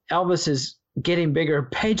Elvis is getting bigger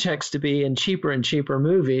paychecks to be in cheaper and cheaper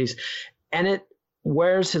movies. And it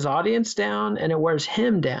wears his audience down, and it wears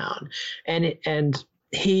him down. And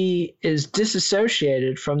he is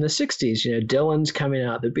disassociated from the 60s. You know, Dylan's coming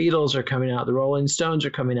out, the Beatles are coming out, the Rolling Stones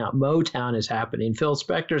are coming out, Motown is happening, Phil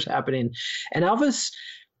Spector's happening. And Elvis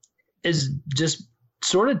is just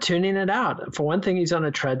sort of tuning it out. For one thing, he's on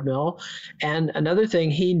a treadmill. And another thing,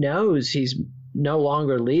 he knows he's no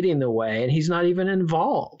longer leading the way, and he's not even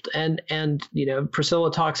involved. And you know,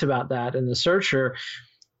 Priscilla talks about that in The Searcher.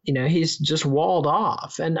 You know, he's just walled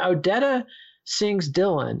off. And Odetta Sings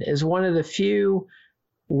Dylan is one of the few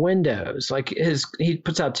windows. Like he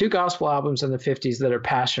puts out two gospel albums in the 50s that are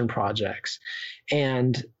passion projects.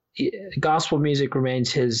 And gospel music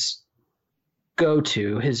remains his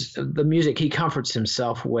go-to, the music he comforts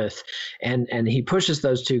himself with. And he pushes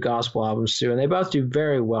those two gospel albums through. And they both do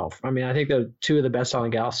very well. I mean, I think they're two of the best-selling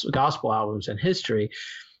gospel albums in history.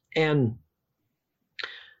 Go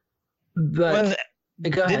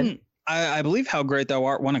ahead. I believe How Great Thou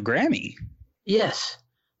Art won a Grammy. Yes.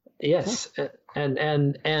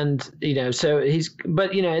 And you know, so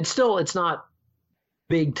but you know, it's not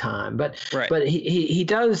big time, but right. But he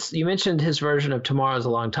does. You mentioned his version of Tomorrow's a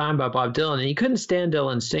Long Time by Bob Dylan, and he couldn't stand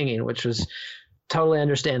Dylan singing, which was totally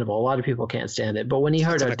understandable. A lot of people can't stand it, but when he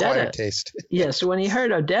heard Odetta, so when he heard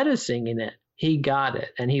Odetta singing it, he got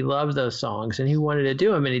it, and he loved those songs, and he wanted to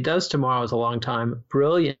do them, and he does Tomorrow's a Long Time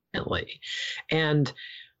brilliantly. And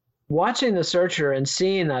watching The Searcher and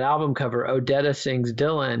seeing that album cover, Odetta Sings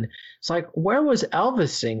Dylan, it's like, where was Elvis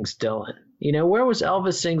Sings Dylan? You know, where was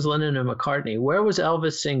Elvis Sings Lennon and McCartney? Where was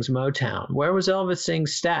Elvis Sings Motown? Where was Elvis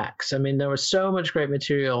Sings Stax? I mean, there was so much great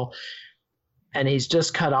material, and he's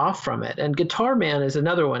just cut off from it. And Guitar Man is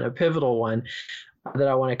another one, a pivotal one that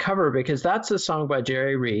I want to cover, because that's a song by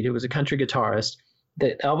Jerry Reed, who was a country guitarist,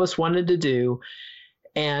 that Elvis wanted to do.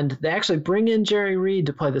 And they actually bring in Jerry Reed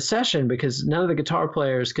to play the session because none of the guitar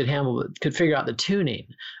players could figure out the tuning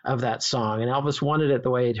of that song. And Elvis wanted it the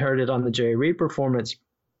way he'd heard it on the Jerry Reed performance.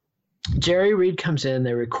 Jerry Reed comes in,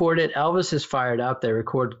 they record it. Elvis is fired up. They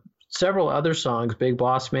record several other songs, Big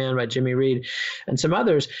Boss Man by Jimmy Reed and some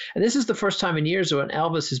others. And this is the first time in years when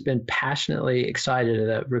Elvis has been passionately excited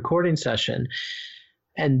at a recording session.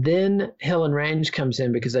 And then Hill and Range comes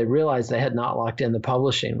in because they realize they had not locked in the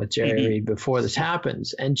publishing with Jerry Reed before this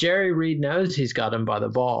happens. And Jerry Reed knows he's got him by the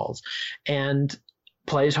balls and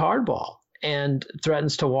plays hardball and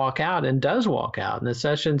threatens to walk out and does walk out. And the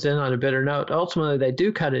session's in on a bitter note. Ultimately, they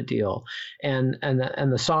do cut a deal and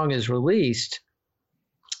the song is released.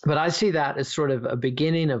 But I see that as sort of a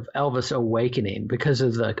beginning of Elvis awakening because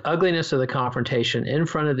of the ugliness of the confrontation in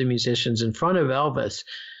front of the musicians, in front of Elvis.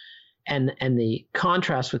 And the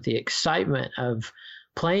contrast with the excitement of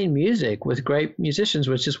playing music with great musicians,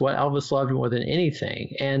 which is what Elvis loved more than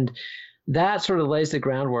anything. And that sort of lays the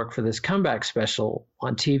groundwork for this comeback special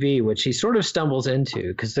on TV, which he sort of stumbles into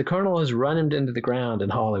because the Colonel has run him into the ground in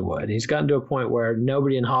Hollywood. He's gotten to a point where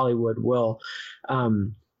nobody in Hollywood will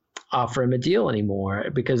offer him a deal anymore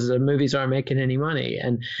because the movies aren't making any money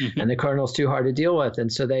and the Colonel's too hard to deal with. And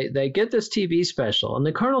so they get this TV special and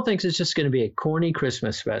the Colonel thinks it's just going to be a corny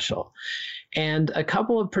Christmas special. And a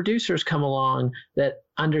couple of producers come along that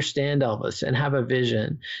understand Elvis and have a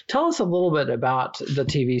vision. Tell us a little bit about the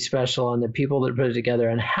TV special and the people that put it together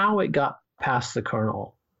and how it got past the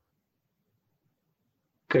Colonel.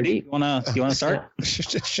 You wanna start?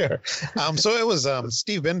 Sure. So it was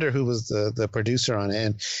Steve Binder who was the producer on it,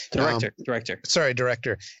 and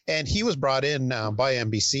director. And he was brought in by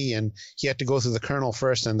NBC, and he had to go through the Colonel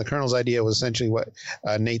first. And the Colonel's idea was essentially what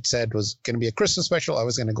Nate said was going to be a Christmas special. I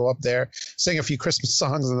was going to go up there, sing a few Christmas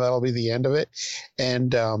songs, and that'll be the end of it.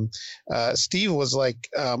 And Steve was like,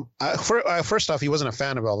 first off, he wasn't a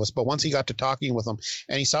fan of Elvis, but once he got to talking with him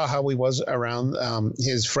and he saw how he was around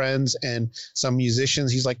his friends and some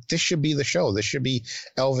musicians, he's like, this should be the show. This should be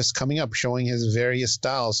Elvis coming up, showing his various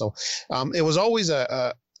styles. So it was always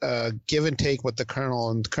a give and take with the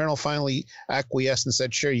Colonel, and the Colonel finally acquiesced and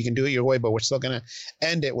said, sure, you can do it your way, but we're still going to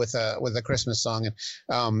end it with a Christmas song.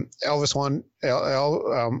 And Elvis won,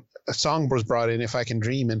 a song was brought in, If I Can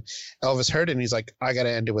Dream, and Elvis heard it and he's like, I got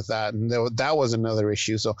to end it with that. And that was another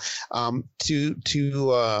issue. So to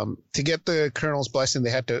get the Colonel's blessing,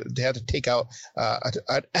 they had to take out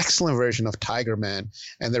an excellent version of Tiger Man,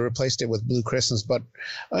 and they replaced it with Blue Christmas. But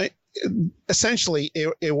essentially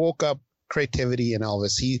it woke up creativity in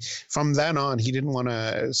Elvis. From then on, he didn't want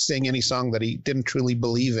to sing any song that he didn't truly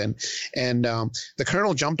believe in. And the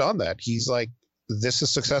Colonel jumped on that. He's like, this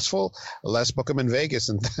is successful. Let's book him in Vegas.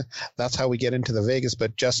 And that's how we get into the Vegas.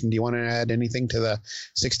 But Justin, do you want to add anything to the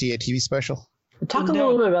 68 TV special? Talk a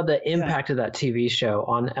little bit about the impact of that TV show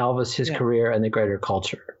on Elvis, his career, and the greater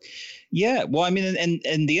culture. Yeah, well, I mean,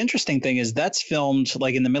 and the interesting thing is that's filmed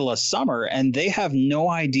like in the middle of summer, and they have no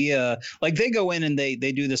idea. Like they go in and they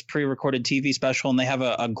do this pre-recorded TV special, and they have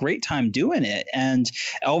a great time doing it. And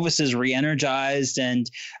Elvis is re-energized,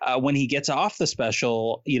 and when he gets off the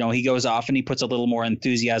special, he goes off and he puts a little more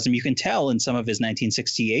enthusiasm. You can tell in some of his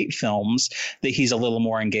 1968 films that he's a little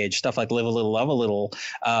more engaged. Stuff like Live a Little, Love a Little.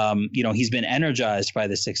 He's been energized by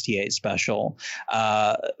the 68 special,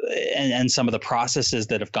 and some of the processes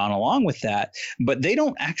that have gone along with that, but they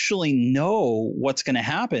don't actually know what's going to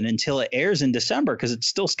happen until it airs in December because it's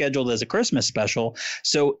still scheduled as a Christmas special.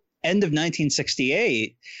 So end of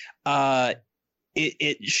 1968,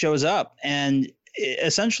 it shows up, and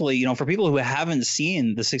essentially, for people who haven't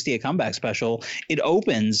seen the 68 comeback special, it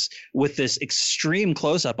opens with this extreme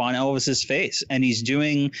close-up on Elvis's face, and he's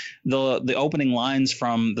doing the opening lines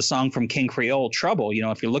from the song from King Creole, Trouble.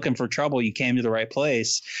 If you're looking for trouble, you came to the right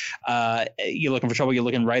place. You're looking for trouble, you're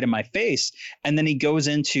looking right in my face. And then he goes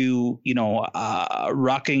into,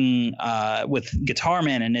 rocking with Guitar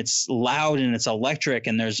Man, and it's loud and it's electric,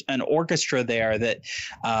 and there's an orchestra there that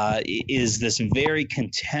is this very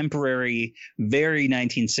contemporary, very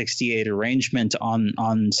 1968 arrangement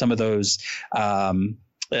on some of those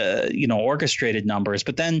orchestrated numbers.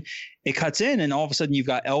 But then it cuts in, and all of a sudden you've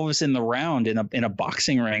got Elvis in the round in a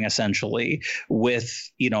boxing ring, essentially,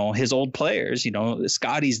 with his old players.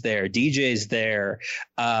 Scotty's there, DJ's there,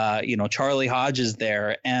 Charlie Hodge is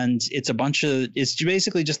there, and it's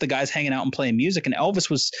basically just the guys hanging out and playing music. And Elvis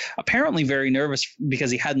was apparently very nervous because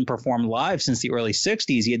he hadn't performed live since the early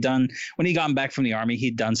 60s. He had done, when he got back from the Army,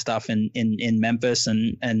 he'd done stuff in Memphis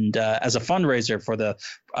and as a fundraiser for the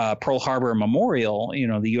Pearl Harbor Memorial,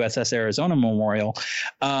 the USS Arizona Memorial.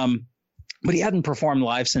 But he hadn't performed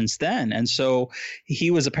live since then. And so he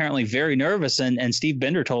was apparently very nervous. And Steve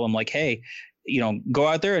Binder told him, like, hey, go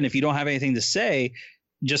out there, and if you don't have anything to say,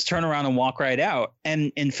 just turn around and walk right out.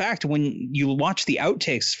 And in fact, when you watch the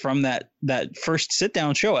outtakes from that first sit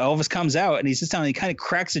down show, Elvis comes out and he sits down and he kind of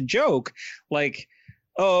cracks a joke like,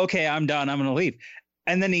 oh, okay, I'm done, I'm going to leave.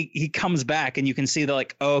 And then he comes back and you can see that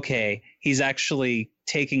like, okay, he's actually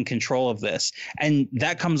taking control of this. And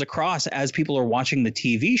that comes across as people are watching the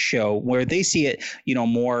TV show, where they see it,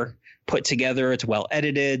 more put together. It's well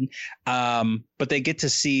edited. But they get to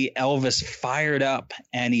see Elvis fired up,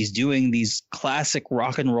 and he's doing these classic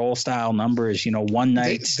rock and roll style numbers, one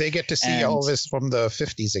night. They get to see Elvis from the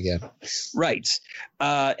 50s again. Right.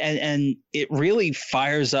 And it really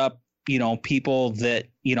fires up, people that,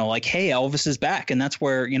 like, hey, Elvis is back. And that's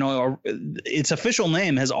where, its official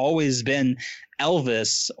name has always been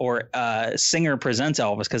Elvis, or Singer Presents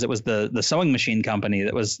Elvis, because it was the sewing machine company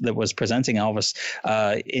that was presenting Elvis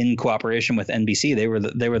in cooperation with NBC. They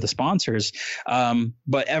were the sponsors.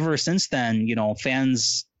 But ever since then,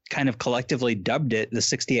 fans kind of collectively dubbed it the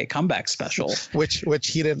 68 Comeback Special, which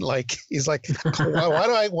he didn't like. He's like,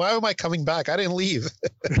 why am I coming back? I didn't leave.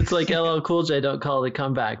 It's like LL Cool J, don't call it a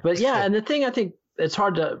comeback. But yeah, and the thing I think it's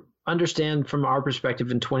hard to understand from our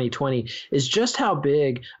perspective in 2020 is just how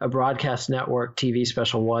big a broadcast network TV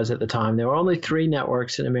special was at the time. There were only 3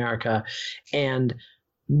 networks in America, and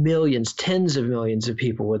millions, tens of millions of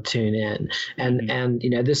people would tune in. And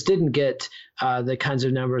this didn't get the kinds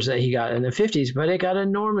of numbers that he got in the 50s, but it got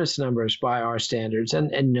enormous numbers by our standards. And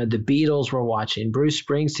the Beatles were watching. Bruce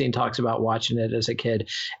Springsteen talks about watching it as a kid.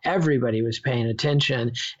 Everybody was paying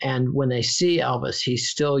attention. And when they see Elvis, he's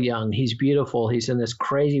still young. He's beautiful. He's in this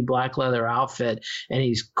crazy black leather outfit, and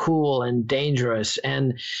he's cool and dangerous.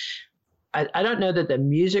 And I don't know that the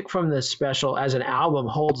music from this special as an album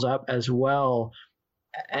holds up as well.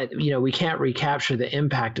 We can't recapture the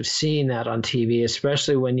impact of seeing that on TV,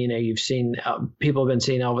 especially when, you've seen people have been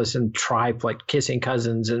seeing Elvis in Tripe, like Kissing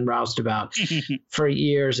Cousins and Roustabout for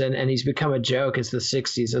years. And he's become a joke as the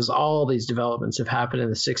 60s, as all these developments have happened in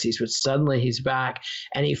the 60s, but suddenly he's back,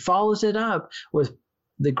 and he follows it up with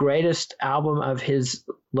the greatest album of his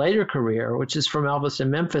later career, which is from Elvis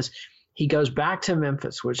in Memphis. He goes back to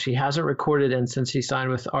Memphis, which he hasn't recorded in since he signed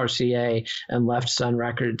with RCA and left Sun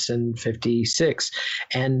Records in 56.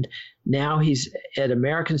 And now he's at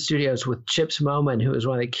American Studios with Chips Moman, who is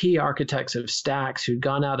one of the key architects of Stax, who'd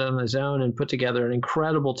gone out on his own and put together an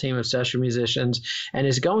incredible team of session musicians, and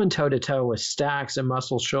is going toe-to-toe with Stax and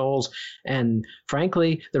Muscle Shoals, and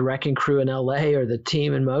frankly, the Wrecking Crew in LA, or the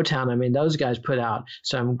team in Motown. I mean, those guys put out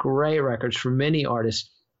some great records for many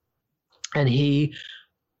artists. And he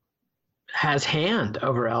has hand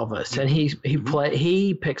over Elvis, and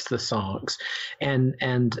he picks the songs,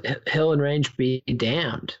 and Hill and Range be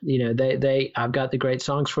damned. I've got the great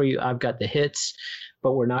songs for you. I've got the hits,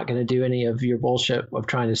 but we're not going to do any of your bullshit of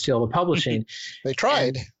trying to steal the publishing. They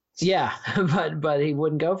tried. But he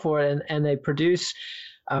wouldn't go for it. And they produce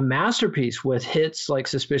a masterpiece with hits like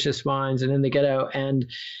Suspicious Minds and In the Ghetto. And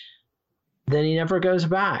then he never goes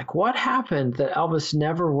back. What happened that Elvis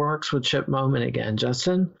never works with Chip Moman again,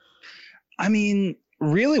 Justin? I mean,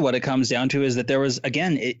 really what it comes down to is that there was,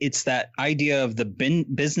 again, it's that idea of the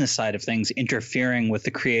business side of things interfering with the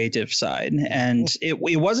creative side. And it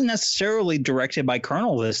wasn't necessarily directed by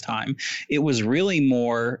Colonel this time. It was really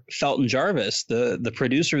more Felton Jarvis, the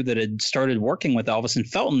producer that had started working with Elvis. And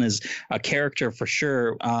Felton is a character for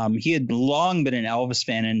sure. He had long been an Elvis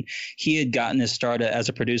fan, and he had gotten his start as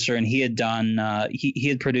a producer, and he had done he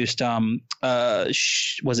had produced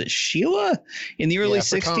was it Sheila in the early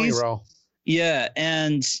 60s? Yeah,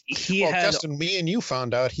 and Justin, me and you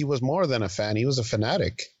found out he was more than a fan. He was a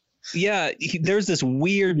fanatic. Yeah, there's this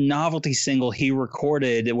weird novelty single he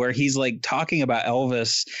recorded where he's like talking about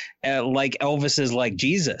Elvis like Elvis is like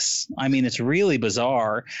Jesus. I mean, it's really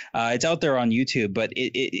bizarre. It's out there on YouTube, but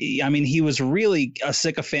I mean, he was really a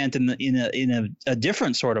sycophant in a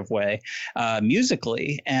different sort of way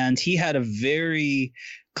musically, and he had a very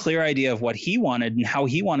clear idea of what he wanted and how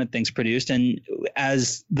he wanted things produced. And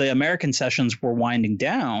as the American sessions were winding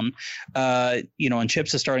down, and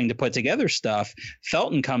Chips is starting to put together stuff,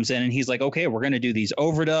 Felton comes in and he's like, okay, we're going to do these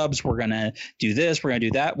overdubs. We're going to do this. We're going to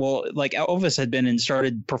do that. Well, like Elvis had been and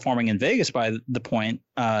started performing in Vegas by the point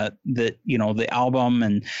that, the album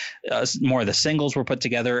and more of the singles were put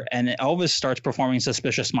together. And Elvis starts performing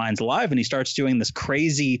Suspicious Minds live, and he starts doing this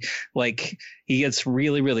crazy, like he gets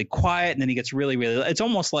really, really quiet, and then he gets really, really, it's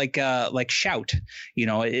almost like Shout,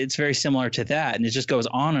 it's very similar to that, and it just goes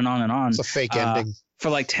on and on and on. It's a fake ending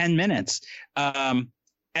for like 10 minutes.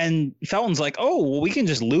 And Felton's like, oh, well, we can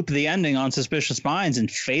just loop the ending on Suspicious Minds and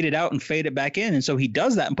fade it out and fade it back in. And so he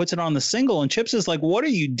does that and puts it on the single. And Chips is like, what are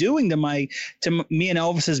you doing to me and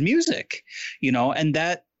Elvis's music? And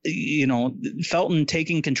that, Felton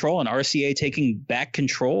taking control and RCA taking back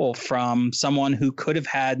control from someone who could have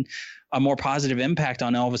had a more positive impact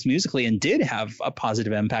on Elvis musically and did have a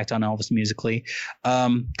positive impact on Elvis musically,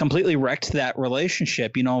 completely wrecked that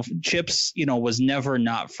relationship. Chips, was never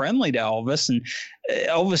not friendly to Elvis, and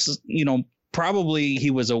Elvis, probably he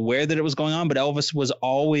was aware that it was going on, but Elvis was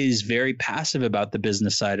always very passive about the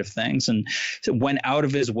business side of things and went out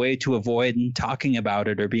of his way to avoid talking about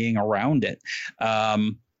it or being around it.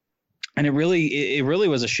 And it really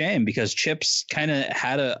was a shame because Chips kind of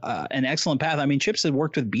had an excellent path. I mean, Chips had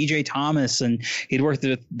worked with B.J. Thomas and he'd worked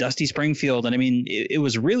with Dusty Springfield. And I mean, it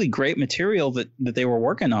was really great material that they were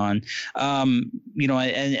working on.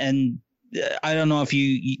 And I don't know if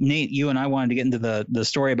Nate, you and I wanted to get into the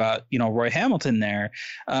story about, Roy Hamilton there.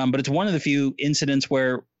 But it's one of the few incidents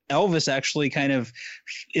where Elvis actually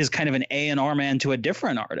is kind of an A&R man to a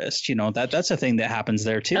different artist. That's a thing that happens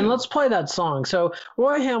there too. And let's play that song. So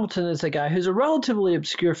Roy Hamilton is a guy who's a relatively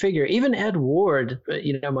obscure figure. Even Ed Ward,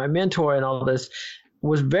 my mentor and all this,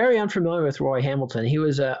 was very unfamiliar with Roy Hamilton. He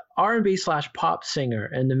was a R&B/pop singer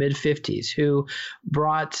in the mid-50s who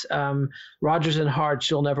brought Rodgers and Hart's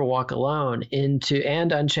 "You'll Never Walk Alone" and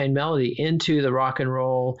Unchained Melody into the rock and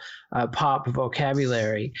roll pop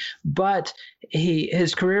vocabulary. But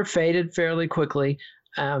his career faded fairly quickly,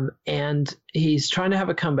 and he's trying to have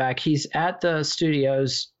a comeback. He's at the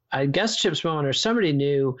studios. I guess Chips Moen or somebody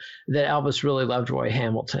knew that Elvis really loved Roy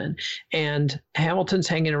Hamilton, and Hamilton's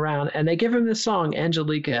hanging around, and they give him this song,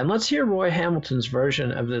 Angelica. And let's hear Roy Hamilton's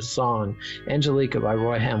version of this song, Angelica by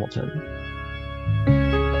Roy Hamilton.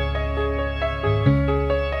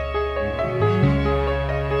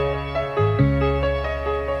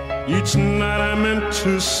 Each night I meant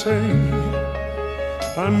to say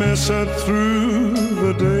I miss her through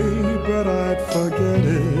the day, but I'd forget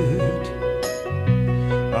it.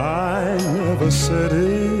 I never said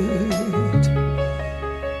it.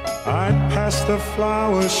 I'd pass the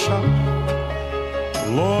flower shop.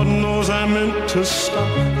 Lord knows I meant to stop,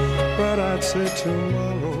 but I'd say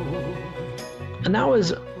tomorrow. And that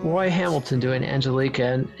was Roy Hamilton doing Angelica.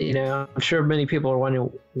 And, I'm sure many people are wondering,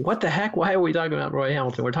 what the heck? Why are we talking about Roy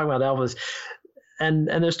Hamilton? We're talking about Elvis. And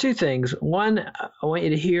there's two things. One, I want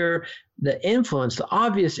you to hear the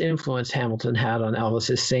obvious influence Hamilton had on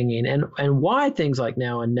Elvis's singing and why things like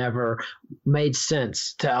Now and Never made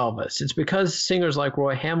sense to Elvis. It's because singers like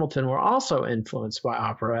Roy Hamilton were also influenced by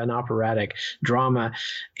opera and operatic drama.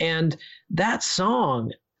 And that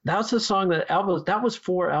song, that's a song that was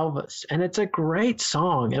for Elvis, and it's a great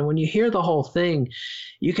song. And when you hear the whole thing,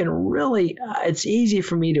 you can really, it's easy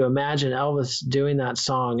for me to imagine Elvis doing that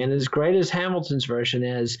song. And as great as Hamilton's version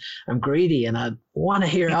is, I'm greedy and I want to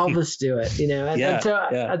hear Elvis do it, And so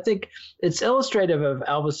I think it's illustrative of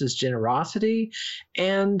Elvis's generosity.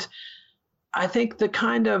 And I think the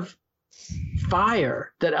kind of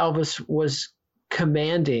fire that Elvis was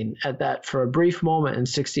commanding at that for a brief moment in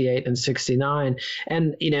 68 and 69.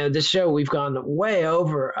 And, this show, we've gone way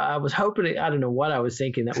over. I was hoping, I don't know what I was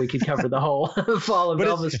thinking, that we could cover the whole fall of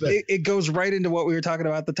Elvis. But it goes right into what we were talking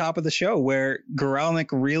about at the top of the show, where Guralnick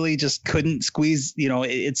really just couldn't squeeze,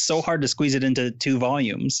 it's so hard to squeeze it into 2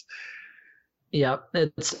 volumes. Yeah,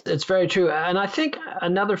 it's very true. And I think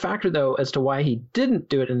another factor, though, as to why he didn't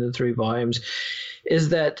do it into 3 volumes is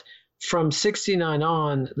that from 69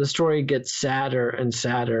 on, the story gets sadder and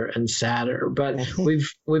sadder and sadder. But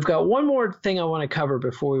we've got one more thing I want to cover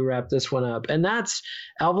before we wrap this one up, and that's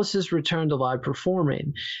Elvis's return to live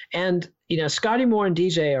performing. And Scotty Moore and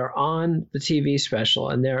DJ are on the TV special,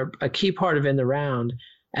 and they're a key part of In the Round,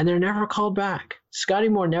 and they're never called back. Scotty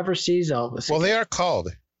Moore never sees Elvis. Well, they are called,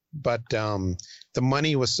 but the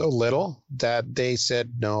money was so little that they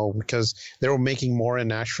said no because they were making more in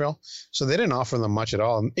Nashville. So they didn't offer them much at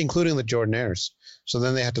all, including the Jordanaires. So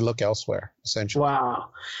then they had to look elsewhere, essentially. Wow.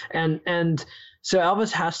 And so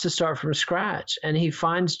Elvis has to start from scratch, and he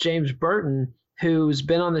finds James Burton, who's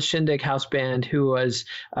been on the Shindig House Band, who was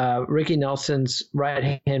Ricky Nelson's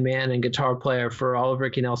right-hand man and guitar player for all of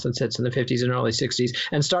Ricky Nelson's hits in the 50s and early 60s,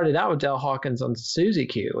 and started out with Del Hawkins on Susie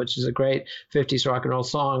Q, which is a great 50s rock and roll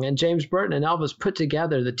song. And James Burton and Elvis put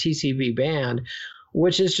together the TCB Band,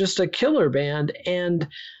 which is just a killer band and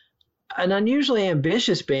an unusually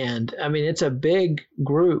ambitious band. I mean, it's a big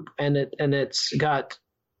group, and it's got,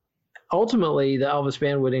 ultimately, the Elvis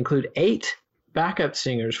Band would include 8 backup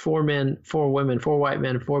singers, 4 men, 4 women, 4 white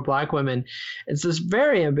men, 4 black women. It's this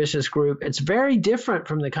very ambitious group. It's very different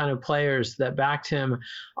from the kind of players that backed him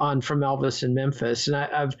on From Elvis in Memphis.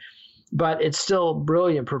 And but it's still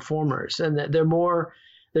brilliant performers. And they're more,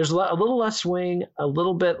 there's a little less swing, a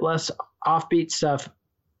little bit less offbeat stuff,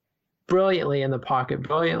 brilliantly in the pocket,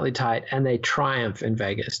 brilliantly tight, and they triumph in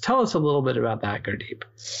Vegas. Tell us a little bit about that, Gurdeep.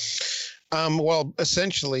 Well,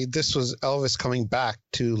 essentially, this was Elvis coming back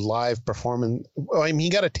to live performance. Well, I mean, he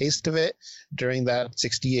got a taste of it during that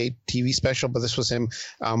 68 TV special, but this was him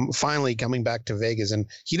finally coming back to Vegas. And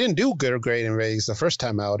he didn't do good or great in Vegas the first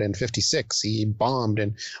time out in 56. He bombed,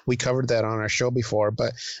 and we covered that on our show before.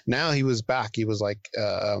 But now he was back. He was like,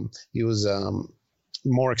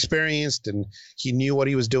 more experienced, and he knew what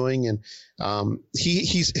he was doing, and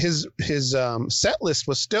his set list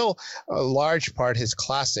was still a large part his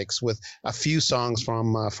classics, with a few songs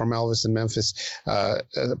from Elvis in Memphis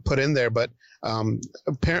put in there. But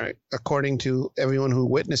according to everyone who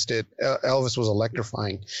witnessed it, Elvis was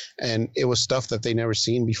electrifying, and it was stuff that they never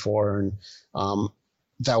seen before, and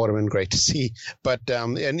that would have been great to see. But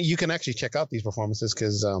and you can actually check out these performances,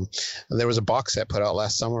 because there was a box set put out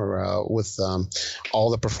last summer with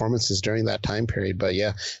all the performances during that time period. But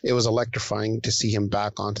yeah, it was electrifying to see him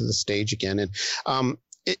back onto the stage again. And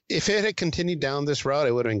if it had continued down this route,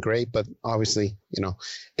 it would have been great. But obviously,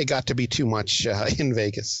 it got to be too much in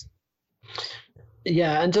Vegas.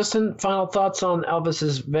 Yeah, and Justin, final thoughts on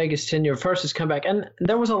Elvis's Vegas tenure, first his comeback. And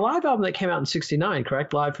there was a live album that came out in 69,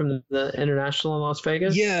 correct? Live from the International in Las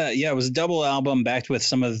Vegas? Yeah, it was a double album backed with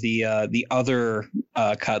some of the other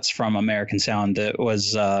cuts from American Sound. That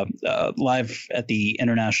was live at the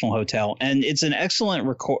International Hotel. And it's an excellent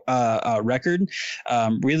record,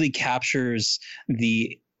 really captures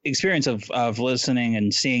the experience of listening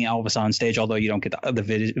and seeing Elvis on stage, although you don't get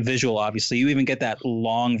the visual, obviously. You even get that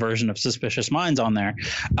long version of Suspicious Minds on there.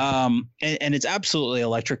 And it's absolutely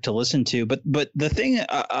electric to listen to. But the thing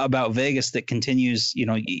about Vegas that continues,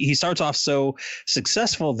 he starts off so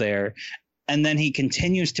successful there, and then he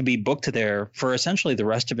continues to be booked there for essentially the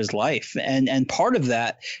rest of his life. And part of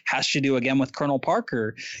that has to do, again, with Colonel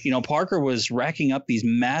Parker. Parker was racking up these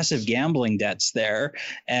massive gambling debts there.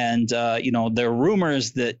 And, there are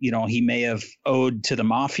rumors that, he may have owed to the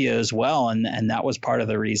mafia as well. And that was part of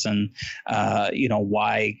the reason,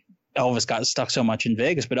 why Elvis got stuck so much in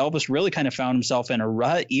Vegas. But Elvis really kind of found himself in a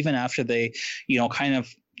rut, even after they,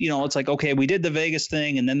 it's like, okay, we did the Vegas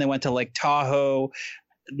thing, and then they went to Lake Tahoe.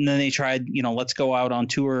 And then they tried, let's go out on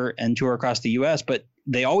tour and tour across the U.S. But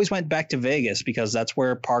they always went back to Vegas, because that's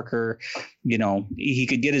where Parker, he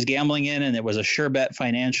could get his gambling in, and it was a sure bet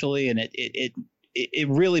financially. And it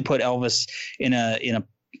really put Elvis in a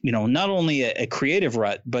not only a creative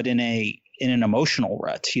rut, but in an emotional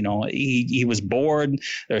rut. He was bored.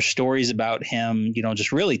 There's stories about him,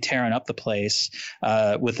 just really tearing up the place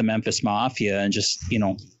with the Memphis Mafia, and just,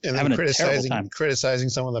 and having a terrible time. Criticizing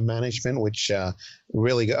some of the management, which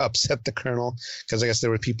really upset the Colonel, because I guess there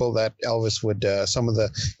were people that Elvis would, some of the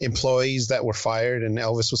employees that were fired, and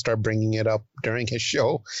Elvis would start bringing it up during his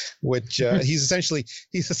show, which he's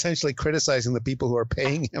essentially criticizing the people who are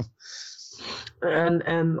paying him.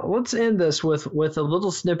 And let's end this with a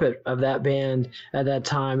little snippet of that band at that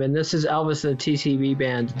time. And this is Elvis and the TCB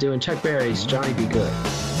Band doing Chuck Berry's Johnny B. Good.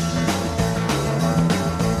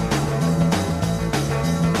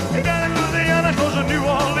 Hey, down in Louisiana, close to New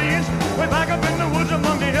Orleans, way back up in the woods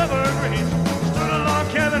among the evergreens, stood a log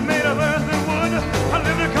cabin made of earth and wood. I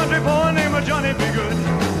lived a country boy named Johnny B. Good,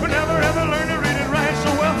 who never ever learned to read and write so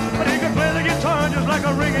well, but he could play the guitar just like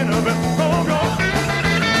a ringing of it. Go, go.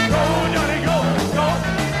 Go, Johnny, go, go.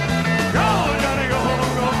 Go, Johnny, go,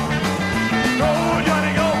 go. Go,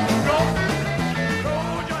 Johnny, go, go. Go,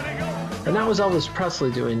 Johnny, go. And that was Elvis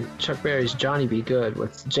Presley doing Chuck Berry's Johnny B. Good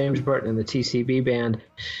with James Burton and the TCB Band.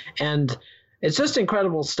 And it's just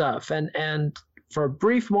incredible stuff. And for a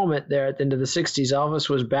brief moment there at the end of the 60s, Elvis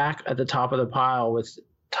was back at the top of the pile with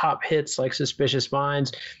top hits like Suspicious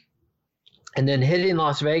Minds, and then hitting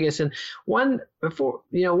Las Vegas. And one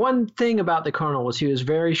thing about the Colonel was he was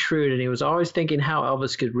very shrewd, and he was always thinking how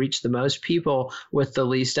Elvis could reach the most people with the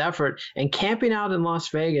least effort. And camping out in Las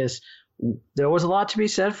Vegas, there was a lot to be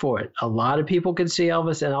said for it. A lot of people could see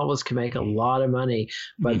Elvis, and Elvis can make a lot of money,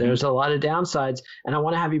 but there's a lot of downsides. And I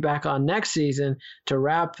want to have you back on next season to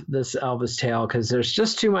wrap this Elvis tale, because there's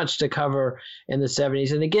just too much to cover in the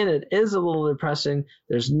 70s. And again, it is a little depressing.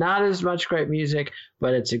 There's not as much great music,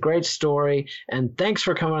 but it's a great story. And thanks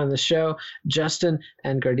for coming on the show, Justin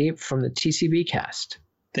and Gurdeep from the TCB cast.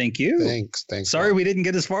 Thank you. Thanks. Sorry we didn't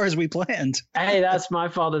get as far as we planned. Hey, that's my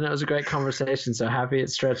fault, and it was a great conversation, so happy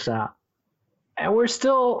it stretched out. And we're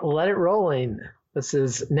still Let It Rolling. This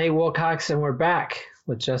is Nate Wilcox, and we're back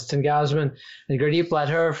with Justin Gausman and Gurdeep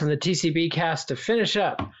Ladher from the TCB cast to finish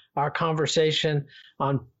up our conversation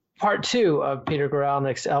on part 2 of Peter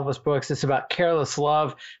Guralnick's Elvis books. It's about Careless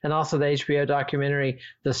Love and also the HBO documentary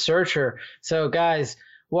The Searcher. So, guys,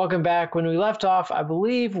 welcome back. When we left off, I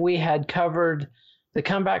believe we had covered the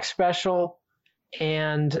comeback special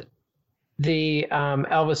and the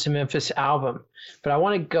Elvis in Memphis album. But I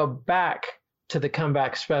want to go back to the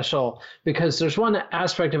comeback special because there's one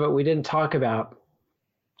aspect of it we didn't talk about,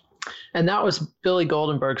 and that was Billy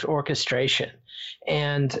Goldenberg's orchestration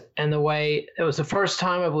and the way it was the first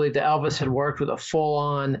time I believe that Elvis had worked with a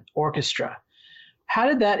full-on orchestra. How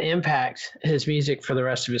did that impact his music for the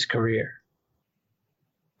rest of his career?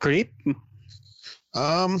 Pretty.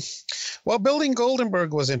 Well, Billy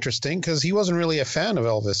Goldenberg was interesting because he wasn't really a fan of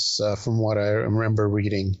Elvis, from what I remember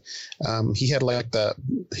reading. He had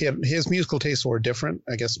his musical tastes were different,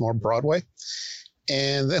 I guess, more Broadway.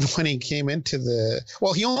 And then when he came into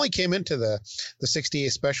he only came into the 68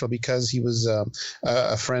 special because he was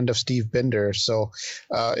a friend of Steve Binder. So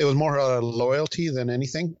it was more a loyalty than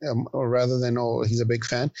anything, or rather than, he's a big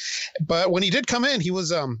fan. But when he did come in, he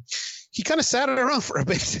was he kind of sat it around for a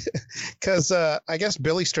bit because I guess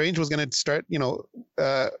Billy Strange was going to start,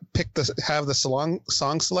 have the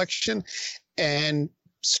song selection, and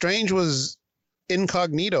Strange was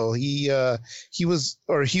incognito. He was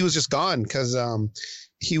just gone because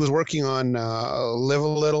he was working on Live a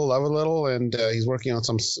Little, Love a Little, and he's working on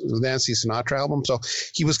some Nancy Sinatra album. So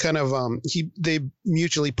he was kind of they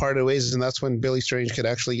mutually parted ways, and that's when Billy Strange could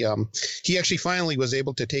actually he actually finally was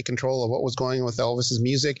able to take control of what was going on with Elvis's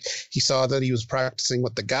music. He saw that he was practicing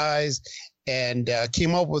with the guys, and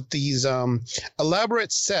came up with these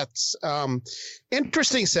elaborate sets,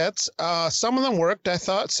 interesting sets. Some of them worked, I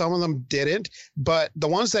thought. Some of them didn't. But the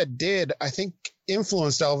ones that did, I think,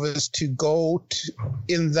 influenced Elvis to go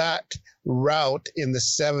in that route in the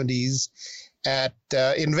 70s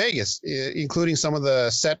in Vegas, including some of the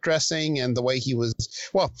set dressing and the way he was.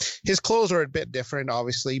 Well, his clothes were a bit different,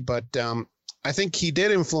 obviously, but I think he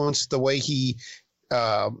did influence the way he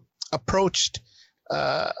approached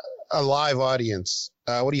a live audience.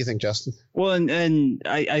 What do you think, Justin? Well, and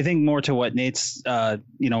I think more to what Nate's,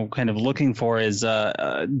 kind of looking for is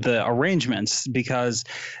the arrangements, because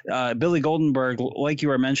Billy Goldenberg, like you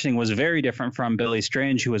were mentioning, was very different from Billy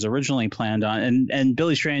Strange, who was originally planned on. And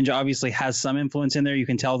Billy Strange obviously has some influence in there. You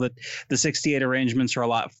can tell that the 68 arrangements are a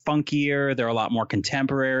lot funkier. They're a lot more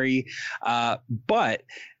contemporary. But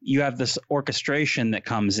you have this orchestration that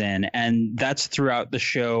comes in, and that's throughout the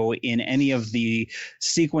show in any of the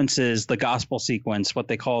sequences, the gospel sequence, what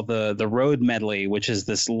they call the road medley, which is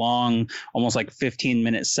this long, almost like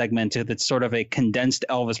 15-minute segment that's sort of a condensed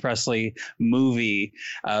Elvis Presley movie,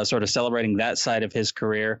 sort of celebrating that side of his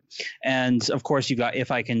career. And of course, you've got If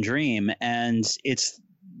I Can Dream, and it's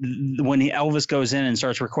when Elvis goes in and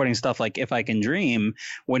starts recording stuff like If I Can Dream,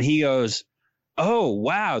 when he goes, oh,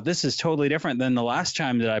 wow, this is totally different than the last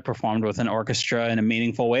time that I performed with an orchestra in a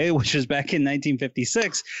meaningful way, which was back in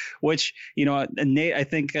 1956, which, Nate, I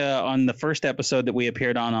think on the first episode that we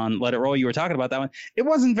appeared on Let It Roll, you were talking about that one. It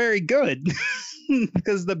wasn't very good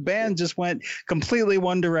because the band just went completely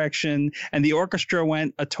one direction and the orchestra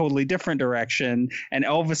went a totally different direction. And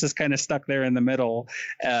Elvis is kind of stuck there in the middle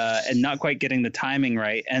and not quite getting the timing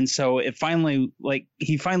right. And so he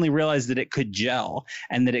finally realized that it could gel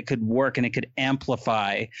and that it could work and it could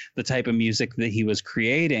amplify the type of music that he was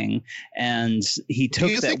creating. And he took.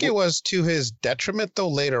 Do you think it was to his detriment, though,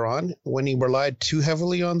 later on when he relied too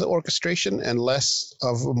heavily on the orchestration and less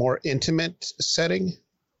of a more intimate setting?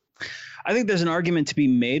 I think there's an argument to be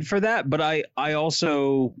made for that, but I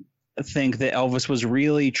also think that Elvis was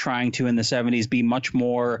really trying to, in the 70s, be much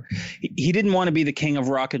more. He didn't want to be the king of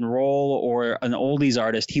rock and roll or an oldies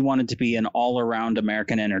artist. He wanted to be an all-around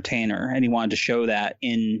American entertainer, and he wanted to show that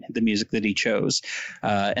in the music that he chose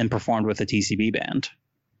and performed with the TCB band.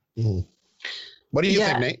 Mm-hmm. What do you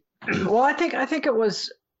think, Nate? Well, I think it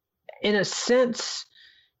was, in a sense,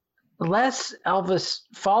 less Elvis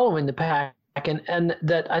following the pack. And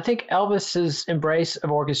that I think Elvis's embrace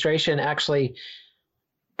of orchestration actually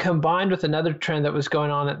combined with another trend that was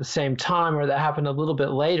going on at the same time, or that happened a little bit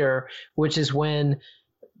later, which is when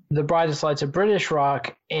the brightest lights of British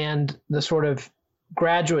rock and the sort of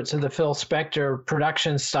graduates of the Phil Spector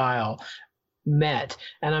production style met.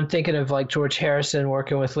 And I'm thinking of like George Harrison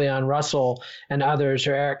working with Leon Russell and others,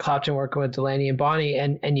 or Eric Clapton working with Delaney and Bonnie,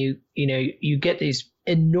 and you get these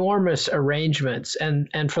enormous arrangements, and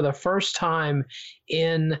for the first time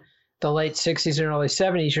in the late 60s and early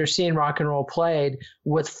 70s, you're seeing rock and roll played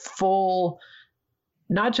with full,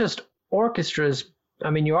 not just orchestras, I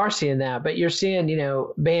mean, you are seeing that, but you're seeing,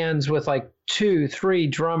 bands with like 2, 3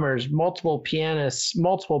 drummers, multiple pianists,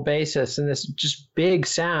 multiple bassists, and this just big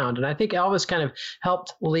sound. And I think Elvis kind of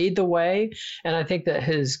helped lead the way. And I think that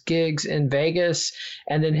his gigs in Vegas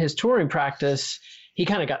and then his touring practice, he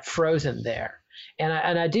kind of got frozen there.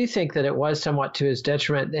 And I do think that it was somewhat to his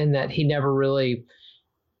detriment in that he never really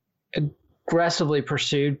aggressively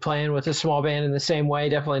pursued playing with a small band in the same way,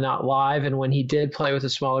 definitely not live. And when he did play with a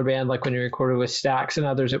smaller band, like when he recorded with Stax and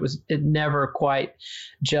others, it never quite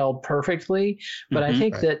gelled perfectly. But I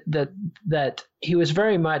think that he was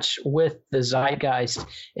very much with the zeitgeist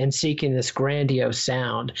and seeking this grandiose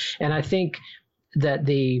sound. And I think that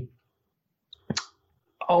the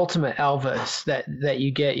ultimate Elvis that you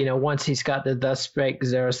get, once he's got the Thus Spake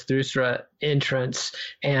Zarathustra entrance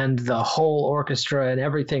and the whole orchestra and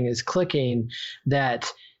everything is clicking, that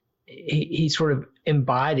he sort of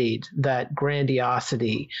embodied that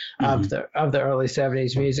grandiosity of the early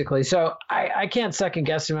 70s musically. So I can't second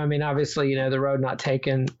guess him. I mean, obviously, The Road Not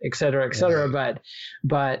Taken, et cetera,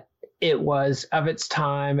 but it was of its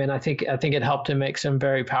time, and I think it helped him make some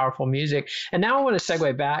very powerful music. And now I want to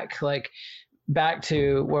segue back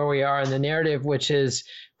to where we are in the narrative, which is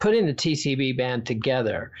putting the TCB band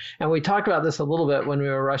together. And we talked about this a little bit when we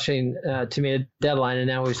were rushing to meet a deadline, and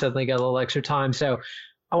now we've suddenly got a little extra time. So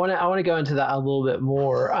I want to go into that a little bit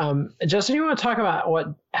more. Justin, you want to talk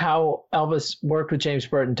about how Elvis worked with James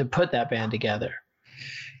Burton to put that band together?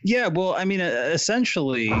 Yeah, well, I mean,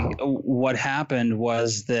 essentially what happened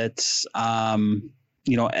was that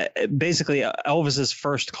basically Elvis's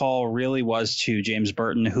first call really was to James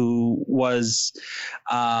Burton, who was,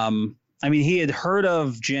 he had heard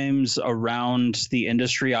of James around the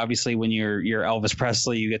industry. Obviously, when you're Elvis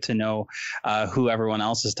Presley, you get to know who everyone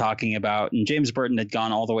else is talking about. And James Burton had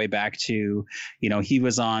gone all the way back to, he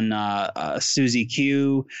was on Susie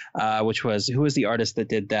Q, who was the artist that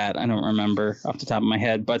did that? I don't remember off the top of my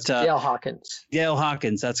head, but Dale Hawkins. Dale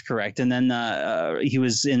Hawkins, that's correct. And then he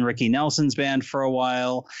was in Ricky Nelson's band for a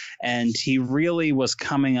while, and he really was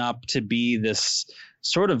coming up to be this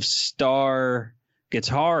sort of star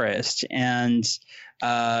guitarist, and he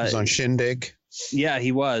was on Shindig. Yeah,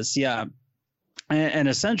 he was. Yeah. And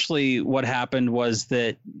essentially what happened was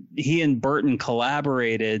that he and Burton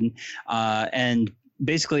collaborated, and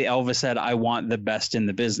basically Elvis said, I want the best in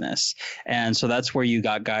the business. And so that's where you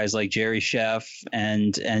got guys like Jerry Sheff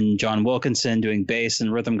and John Wilkinson doing bass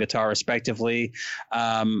and rhythm guitar respectively.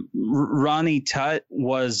 Ronnie Tutt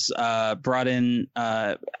was brought in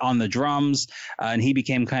on the drums, and he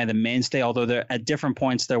became kind of the mainstay, although at different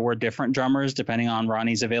points there were different drummers depending on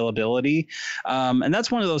Ronnie's availability. And that's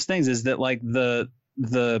one of those things, is that like the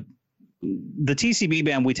TCB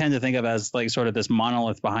band we tend to think of as like sort of this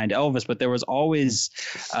monolith behind Elvis, but there was always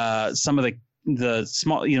some of the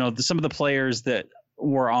small, some of the players that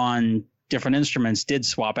were on different instruments did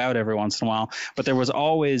swap out every once in a while, but there was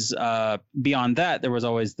always beyond that, there was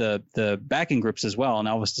always the backing groups as well. And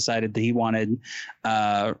Elvis decided that he wanted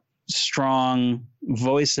strong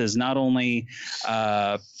voices, not only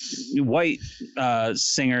white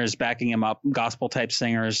singers backing him up, gospel type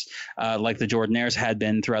singers like the Jordanaires had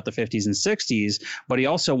been throughout the 50s and 60s, but he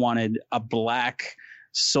also wanted a black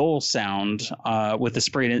soul sound with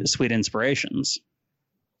the sweet inspirations.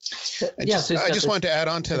 I just wanted to add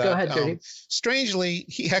on to that. Go ahead, Judy. Strangely,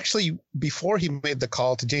 he actually, before he made the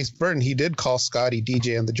call to James Burton, he did call Scotty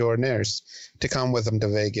DJ and the Jordanaires to come with him to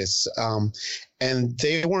Vegas. And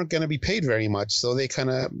they weren't going to be paid very much. So they kind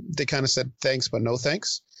of said thanks, but no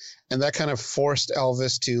thanks. And that kind of forced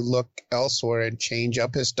Elvis to look elsewhere and change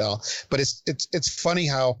up his style. But it's funny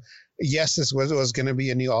how, yes, this was going to be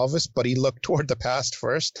a new Elvis, but he looked toward the past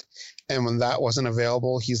first. And when that wasn't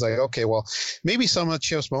available, he's like, okay, well, maybe some of the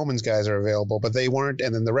Chips Moments guys are available, but they weren't.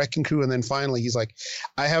 And then the Wrecking Crew. And then finally, he's like,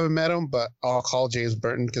 I haven't met him, but I'll call James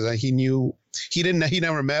Burton, because he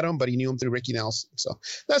never met him, but he knew him through Ricky Nelson. So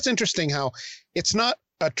that's interesting how it's not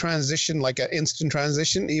a transition, like an instant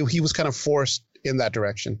transition. He was kind of forced in that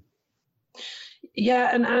direction. Yeah.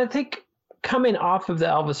 And I think coming off of the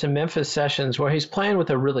Elvis in Memphis sessions, where he's playing with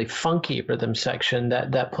a really funky rhythm section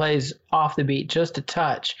that plays off the beat just a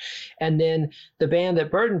touch, and then the band that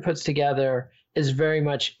Burton puts together is very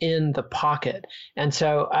much in the pocket. And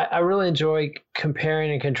so I really enjoy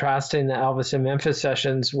comparing and contrasting the Elvis in Memphis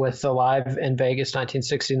sessions with the live in Vegas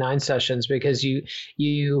 1969 sessions, because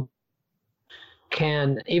you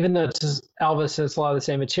can, even though it's Elvis has a lot of the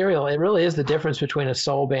same material, it really is the difference between a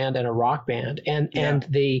soul band and a rock band. And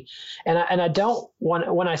I don't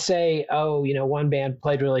want, when I say, one band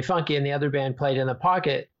played really funky and the other band played in the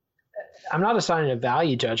pocket, I'm not assigning a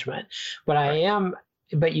value judgment, but I am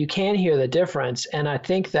but you can hear the difference. And I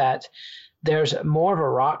think that there's more of a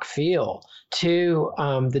rock feel to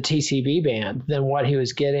the TCB band than what he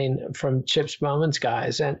was getting from Chips Bowman's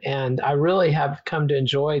guys. And I really have come to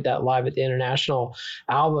enjoy that Live at the International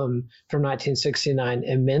album from 1969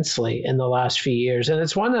 immensely in the last few years. And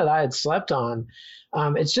it's one that I had slept on.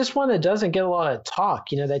 It's just one that doesn't get a lot of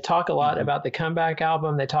talk. You know, they talk a lot about the comeback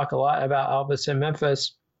album. They talk a lot about Elvis in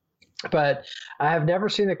Memphis. But I have never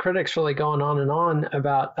seen the critics really going on and on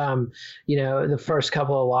about, the first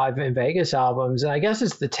couple of Live in Vegas albums. And I guess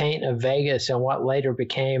it's the taint of Vegas and what later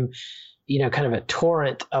became, kind of a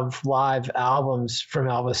torrent of live albums from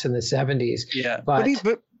Elvis in the 70s. Yeah, but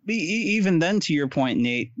even then, to your point,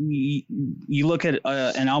 Nate, you look at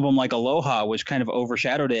an album like Aloha, which kind of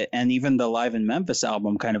overshadowed it, and even the Live in Memphis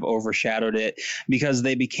album kind of overshadowed it because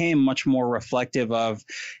they became much more reflective of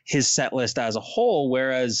his set list as a whole,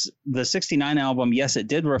 whereas the 69 album, yes, it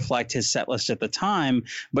did reflect his set list at the time,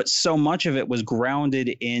 but so much of it was grounded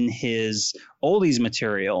in his oldies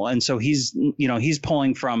material. And so he's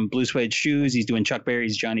pulling from Blue Suede Shoes, he's doing Chuck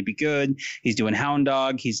Berry's Johnny Be Good, he's doing Hound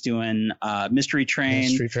Dog, he's doing Mystery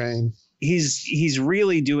Train. He's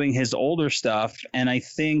really doing his older stuff. And I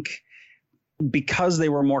think because they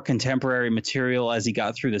were more contemporary material as he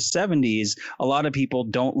got through the 70s, a lot of people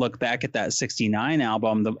don't look back at that 69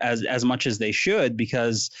 album as much as they should,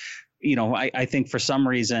 because I think for some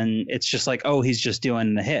reason it's just like, oh, he's just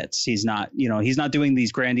doing the hits. He's not doing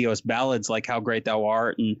these grandiose ballads like How Great Thou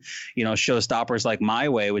Art and, showstoppers like My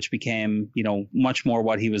Way, which became, much more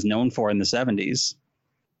what he was known for in the 70s.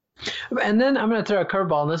 And then I'm going to throw a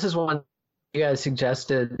curveball, and this is one you guys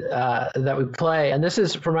suggested that we play, and this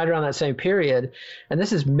is from right around that same period, and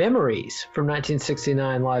this is Memories from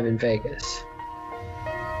 1969 Live in Vegas.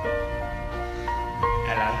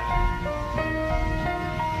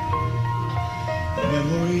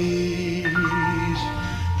 Memories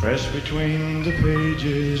press between the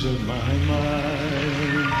pages of my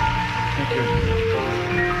mind. Thank you.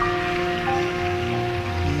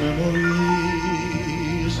 Memories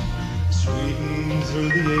sweeten through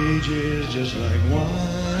the ages just like wine.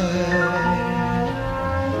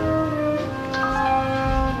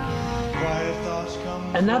 Quiet thoughts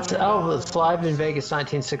come. And that's Elvis Live in Vegas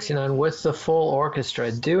 1969 with the full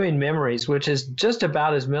orchestra doing Memories, which is just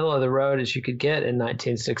about as middle of the road as you could get in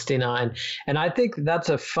 1969. And I think that's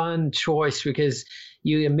a fun choice because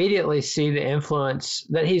you immediately see the influence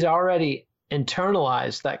that he's already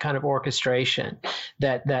internalized, that kind of orchestration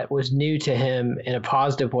that was new to him in a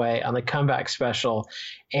positive way on the comeback special.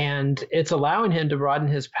 And it's allowing him to broaden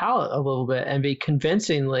his palette a little bit and be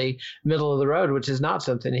convincingly middle of the road, which is not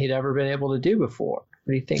something he'd ever been able to do before.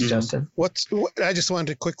 What do you think, Justin? I just wanted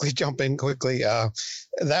to quickly jump in quickly.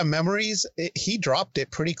 That Memories, he dropped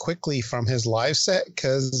it pretty quickly from his live set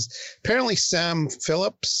because apparently Sam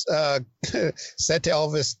Phillips said to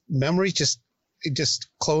Elvis, Memories just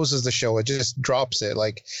closes the show. It just drops it.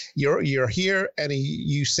 Like you're here and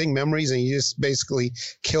you sing Memories and you just basically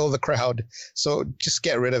kill the crowd. So just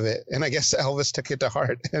get rid of it. And I guess Elvis took it to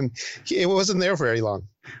heart and it wasn't there very long.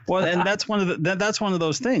 Well, and that's one of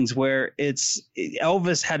those things where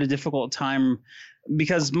Elvis had a difficult time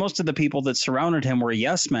because most of the people that surrounded him were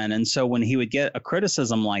yes men. And so when he would get a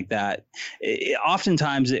criticism like that,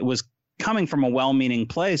 oftentimes it was coming from a well-meaning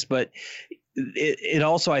place, but it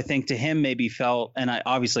also, I think, to him maybe felt, and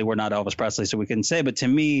obviously we're not Elvis Presley, so we couldn't say, but to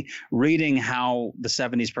me, reading how the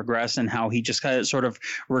 70s progress and how he just kind of sort of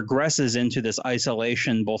regresses into this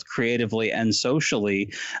isolation, both creatively and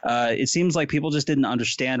socially, it seems like people just didn't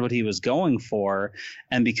understand what he was going for.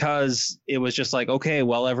 And because it was just like, okay,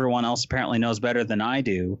 well, everyone else apparently knows better than I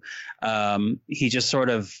do, he just sort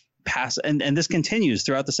of and this continues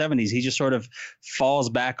throughout the 70s. He just sort of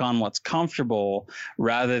falls back on what's comfortable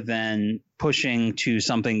rather than pushing to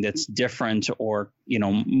something that's different or,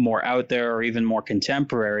 more out there or even more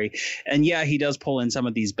contemporary. And yeah, he does pull in some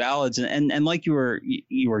of these ballads and like you were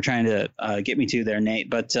trying to get me to there,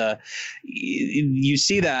 Nate, but you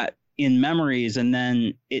see that in Memories, and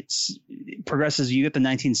then it progresses. You get the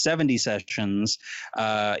 1970 sessions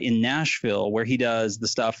in Nashville where he does the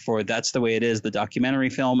stuff for That's the Way It Is, the documentary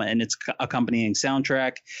film, and its accompanying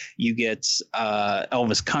soundtrack. You get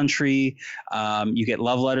Elvis Country, you get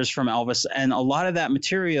Love Letters from Elvis, and a lot of that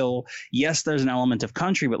material, yes, there's an element of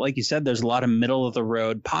country, but like you said, there's a lot of middle of the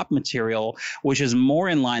road pop material, which is more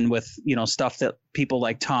in line with stuff that people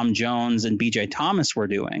like Tom Jones and BJ Thomas were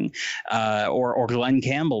doing, or Glenn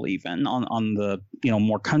Campbell even. even on the,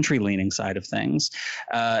 more country leaning side of things.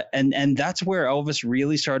 And that's where Elvis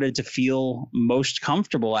really started to feel most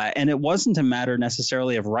comfortable at. And it wasn't a matter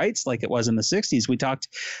necessarily of rights like it was in the 60s. We talked,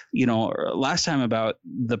 last time about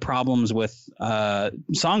the problems with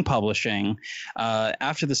song publishing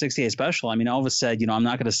after the 68 special. I mean, Elvis said, I'm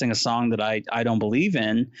not going to sing a song that I don't believe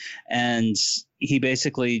in. And he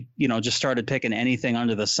basically, just started picking anything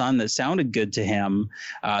under the sun that sounded good to him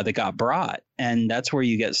that got brought. And that's where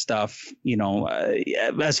you get stuff,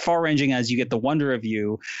 as far ranging as you get The Wonder of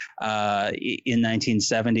You in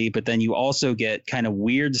 1970. But then you also get kind of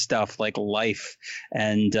weird stuff like Life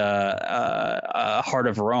and Heart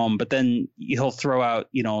of Rome. But then he'll throw out,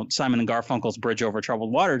 Simon and Garfunkel's Bridge Over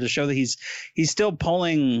Troubled Water to show that he's still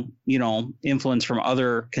pulling, influence from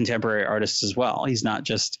other contemporary artists as well. He's not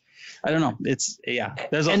just, I don't know. There's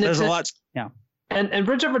a lot. Yeah. And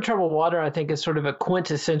Bridge Over Troubled Water, I think, is sort of a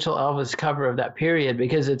quintessential Elvis cover of that period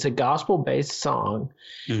because it's a gospel-based song.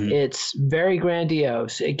 Mm-hmm. It's very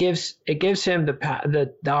grandiose. It gives him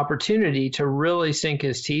the opportunity to really sink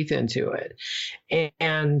his teeth into it.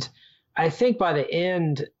 And I think by the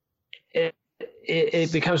end,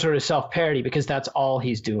 it becomes sort of self-parody because that's all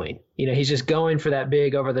he's doing. He's just going for that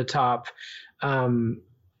big over-the-top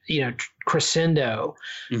crescendo.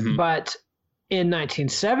 Mm-hmm. But in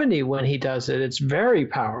 1970, when he does it, it's very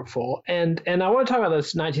powerful. And I want to talk about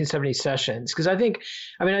those 1970 sessions because I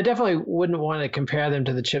definitely wouldn't want to compare them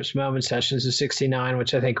to the Chips Moman sessions of 69,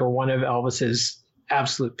 which I think are one of Elvis's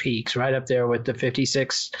absolute peaks, right up there with the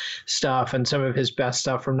 56 stuff and some of his best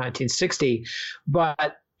stuff from 1960.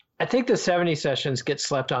 But I think the 70 sessions get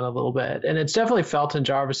slept on a little bit, and it's definitely Felton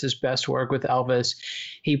Jarvis's best work with Elvis.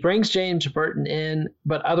 He brings James Burton in,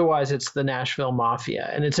 but otherwise it's the Nashville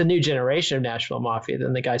Mafia, and it's a new generation of Nashville Mafia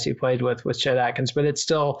than the guys he played with Chet Atkins, but it's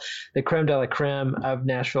still the creme de la creme of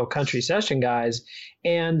Nashville country session guys.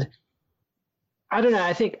 And I don't know,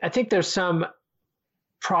 I think there's some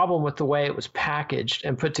problem with the way it was packaged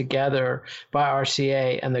and put together by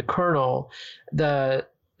RCA and the Colonel. The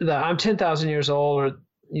I'm 10,000 Years Old, or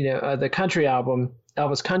the country album,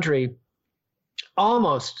 Elvis Country,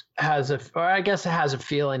 almost has a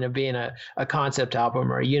feeling of being a concept album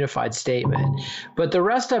or a unified statement. But the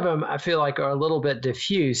rest of them, I feel like, are a little bit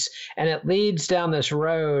diffuse. And it leads down this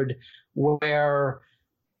road where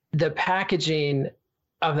the packaging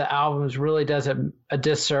of the albums really does a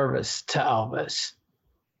disservice to Elvis.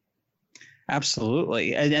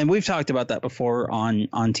 Absolutely. And we've talked about that before on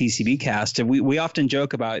TCB Cast. And we often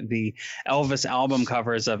joke about the Elvis album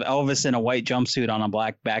covers of Elvis in a white jumpsuit on a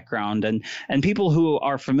black background. And people who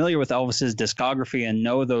are familiar with Elvis's discography and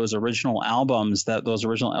know those original albums, those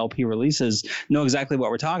original LP releases, know exactly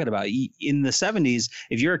what we're talking about. In the 70s,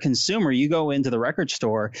 if you're a consumer, you go into the record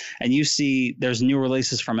store and you see there's new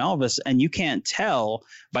releases from Elvis, and you can't tell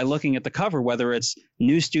by looking at the cover whether it's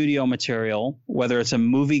new studio material, whether it's a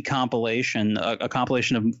movie compilation, a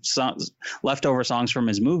compilation of leftover songs from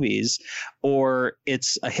his movies, or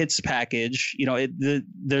it's a hits package.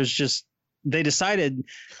 They decided,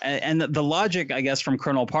 and the logic, I guess, from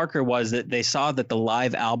Colonel Parker was that they saw that the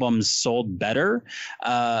live albums sold better.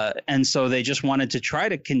 And so they just wanted to try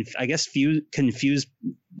to, confuse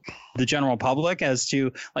the general public as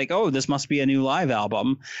to like, oh, this must be a new live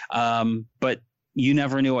album. But you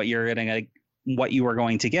never knew what you were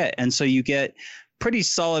going to get. And so you get pretty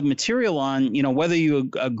solid material on, whether you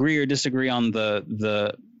agree or disagree on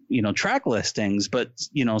the track listings, but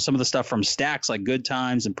some of the stuff from Stax like Good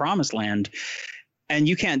Times and Promised Land. And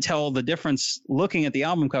you can't tell the difference looking at the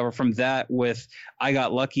album cover from that with I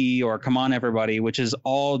Got Lucky or Come On Everybody, which is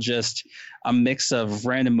all just a mix of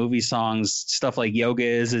random movie songs, stuff like Yoga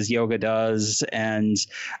Is As Yoga Does, and,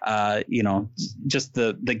 just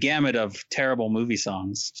the gamut of terrible movie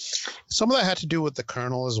songs. Some of that had to do with the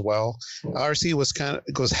Colonel as well. RC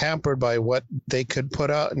was hampered by what they could put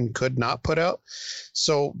out and could not put out.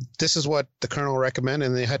 So this is what the Colonel recommended,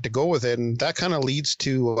 and they had to go with it. And that kind of leads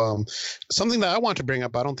to something that I want to bring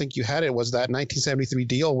up. I don't think you had it, was that 1973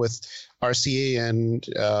 deal with RCA and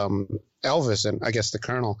Elvis and I guess the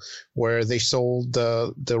Colonel, where they sold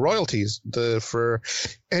the royalties for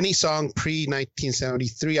any song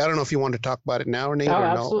pre-1973. I don't know if you want to talk about it now or Nate.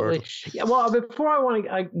 Absolutely. Yeah, well, before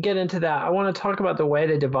I get into that, I want to talk about the way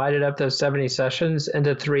they divided up those 70 sessions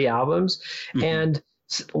into 3 albums, mm-hmm. and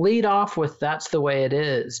lead off with That's the Way It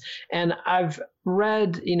Is. And I've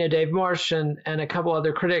read, Dave Marsh and a couple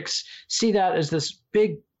other critics see that as this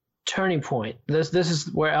big turning point. This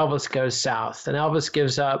is where Elvis goes south, and Elvis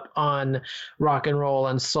gives up on rock and roll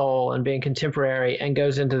and soul and being contemporary and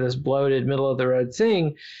goes into this bloated middle of the road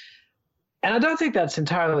thing. And I don't think that's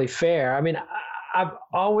entirely fair. I mean, I've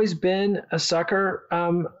always been a sucker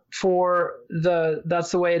for the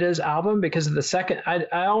That's the Way It Is album because of the second.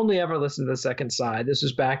 I only ever listened to the second side. This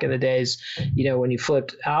was back in the days, when you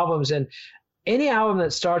flipped albums, and any album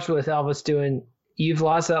that starts with Elvis doing You've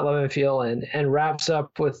Lost That Love and Feel and wraps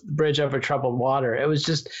up with Bridge Over Troubled Water. It was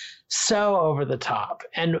just so over the top.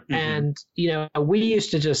 And we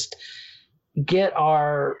used to just get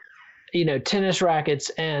our tennis rackets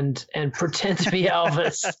and pretend to be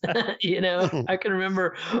Elvis. I can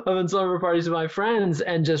remember having slumber parties with my friends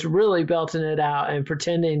and just really belting it out and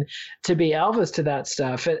pretending to be Elvis to that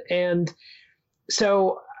stuff. And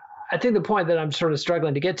so I think the point that I'm sort of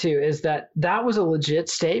struggling to get to is that was a legit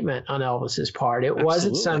statement on Elvis's part. It Absolutely.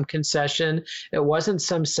 Wasn't some concession. It wasn't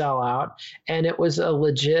some sellout. And it was a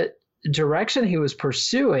legit direction he was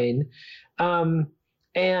pursuing.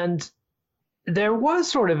 And there was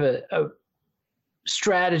sort of a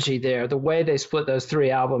strategy there, the way they split those three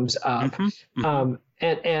albums up,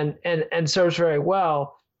 and serves very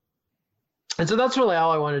well. And so that's really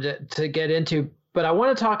all I wanted to get into. But I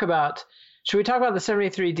want to talk about, should we talk about the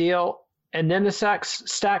 73 deal and then the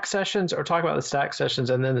stack sessions, or talk about the stack sessions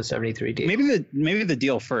and then the 73 deal? Maybe the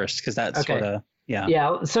deal first, because that's okay. Sort of, yeah.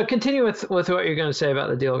 Yeah. So continue with what you're going to say about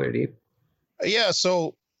the deal, Gurdeep. Yeah.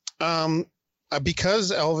 So,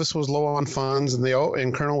 because Elvis was low on funds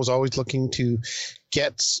and Colonel was always looking to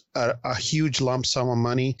get a huge lump sum of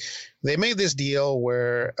money, they made this deal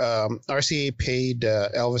where RCA paid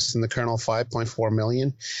Elvis and the Colonel $5.4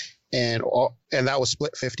 million. And that was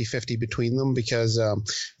split 50-50 between them because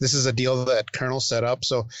this is a deal that Colonel set up.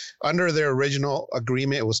 So under their original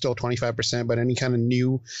agreement, it was still 25%, but any kind of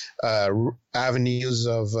new avenues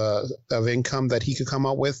of income that he could come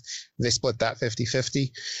up with, they split that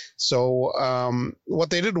 50-50. So what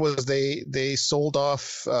they did was they sold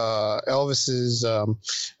off Elvis's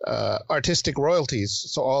artistic royalties.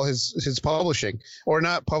 So all his publishing, or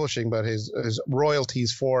not publishing, but his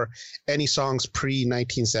royalties for any songs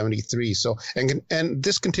pre-1973. So and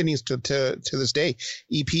this continues to this day.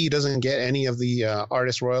 EP doesn't get any of the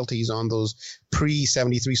artist royalties on those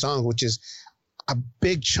pre-73 songs, which is a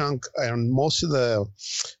big chunk, and most of the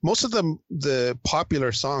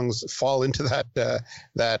popular songs fall into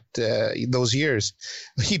those years.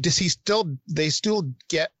 They still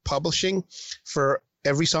get publishing for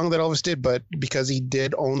every song that Elvis did, but because he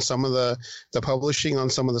did own some of the publishing on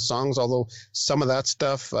some of the songs, although some of that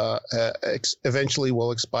stuff eventually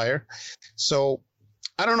will expire. So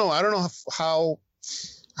I don't know how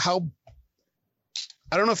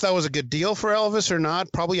I don't know if that was a good deal for Elvis or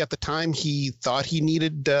not. Probably at the time he thought he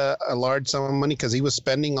needed a large sum of money because he was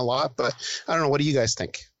spending a lot, but I don't know. What do you guys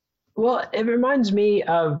think? Well, it reminds me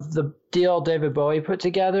of the deal David Bowie put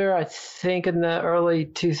together, I think in the early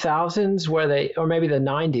 2000s or maybe the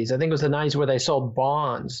 90s. I think it was the 90s where they sold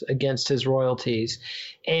bonds against his royalties.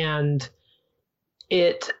 And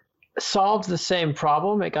it solved the same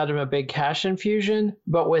problem. It got him a big cash infusion,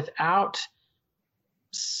 but without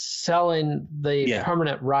selling the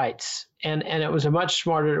permanent rights. And it was a much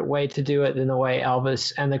smarter way to do it than the way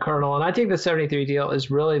Elvis and the Colonel. And I think the 73 deal is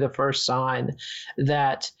really the first sign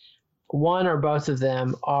that one or both of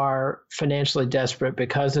them are financially desperate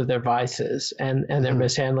because of their vices and their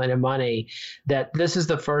mishandling of money, that this is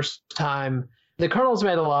the first time. The Colonel's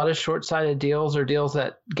made a lot of short-sighted deals, or deals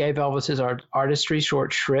that gave Elvis his artistry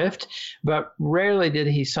short shrift, but rarely did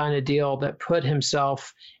he sign a deal that put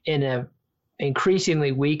himself in a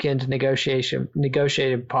increasingly weakened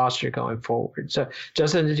negotiated posture going forward. So,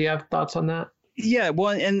 Justin, did you have thoughts on that? Yeah, well,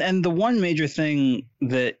 and the one major thing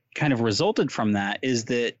that kind of resulted from that is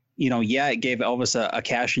that, it gave Elvis a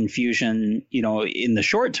cash infusion, in the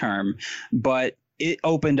short term, but it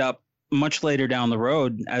opened up much later down the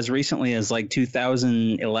road, as recently as like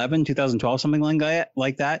 2011, 2012, something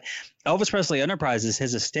like that. Elvis Presley Enterprises,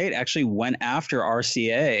 his estate, actually went after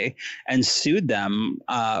RCA and sued them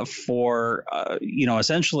for,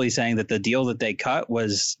 essentially saying that the deal that they cut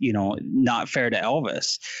was, not fair to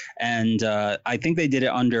Elvis. And I think they did it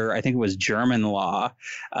under, I think it was German law,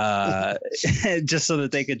 just so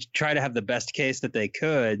that they could try to have the best case that they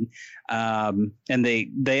could. And they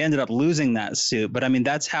ended up losing that suit. But I mean,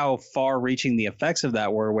 that's how far reaching the effects of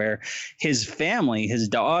that were, where his family, his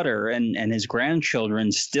daughter and his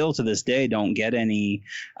grandchildren still to this day don't get any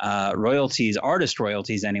royalties, artist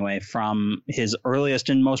royalties anyway, from his earliest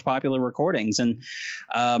and most popular recordings. And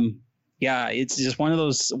it's just one of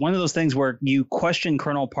those things where you question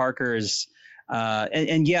Colonel Parker's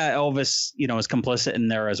Elvis, is complicit in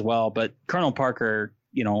there as well. But Colonel Parker,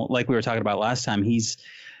 like we were talking about last time, he's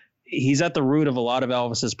at the root of a lot of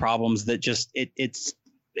Elvis's problems that just it's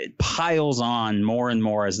it piles on more and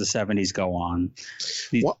more as the 70s go on.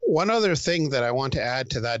 One other thing that I want to add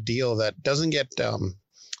to that deal that doesn't get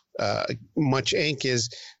much ink is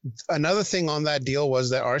another thing on that deal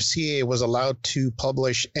was that RCA was allowed to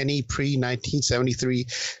publish any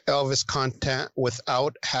pre-1973 Elvis content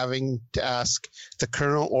without having to ask the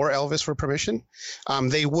Colonel or Elvis for permission.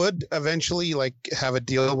 They would eventually like have a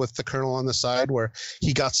deal with the Colonel on the side where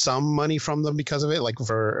he got some money from them because of it, like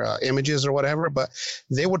for images or whatever, but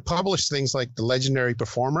they would publish things like The Legendary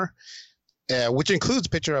Performer, which includes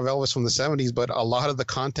picture of Elvis from the 70s, but a lot of the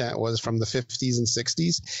content was from the 50s and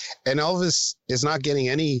 60s. And Elvis is not getting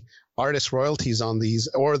any artist royalties on these,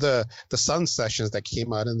 or the Sun sessions that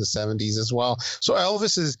came out in the 70s as well. So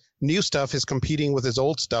Elvis's new stuff is competing with his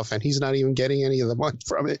old stuff, and he's not even getting any of the money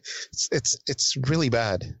from it. It's really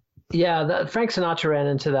bad. Yeah, Frank Sinatra ran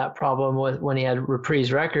into that problem when he had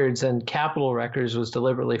Reprise Records, and Capitol Records was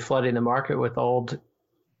deliberately flooding the market with old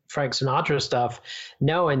Frank Sinatra stuff,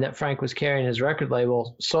 knowing that Frank was carrying his record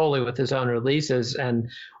label solely with his own releases and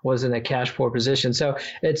was in a cash poor position. So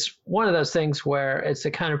it's one of those things where it's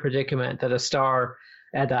the kind of predicament that a star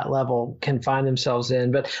at that level can find themselves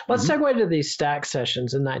in. But let's segue to these Stax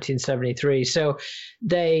sessions in 1973. So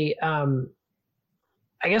they, I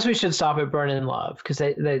guess we should stop at Burnin' Love, because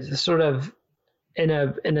they sort of, in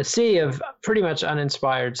a sea of pretty much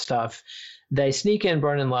uninspired stuff, they sneak in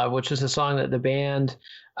Burnin' Love, which is a song that the band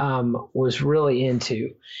was really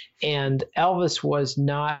into. And Elvis was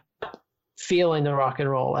not feeling the rock and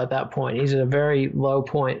roll at that point. He's at a very low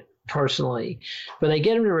point personally. But they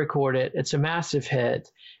get him to record it. It's a massive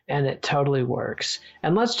hit, and it totally works.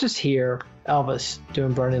 And let's just hear Elvis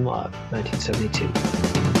doing Burnin' Love, 1972.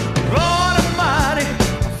 Lord Almighty,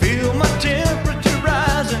 I feel my temperature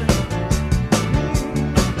rising.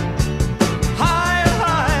 Higher,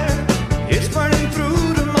 higher, it's burning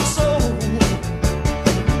through to my soul.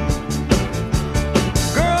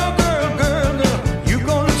 Girl, girl, girl, girl, you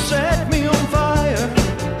gonna set me on fire.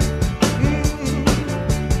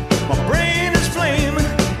 My brain is flaming,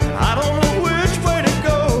 I don't know which way to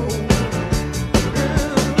go.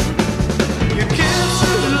 Your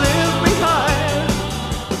kisses live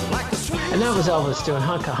behind like a sweet. And that was Elvis doing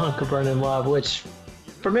Hunka Hunka Burnin' Love, which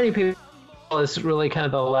for many people is really kind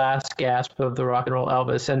of the last gasp of the rock and roll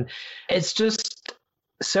Elvis. And it's just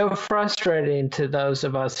so frustrating to those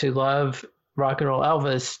of us who love rock and roll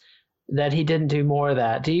Elvis that he didn't do more of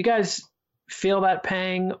that. Do you guys feel that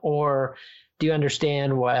pang, or do you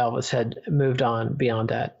understand why Elvis had moved on beyond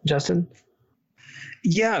that? Justin?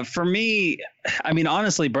 Yeah, for me, I mean,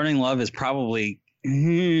 honestly, Burning Love is probably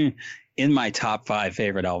in my top 5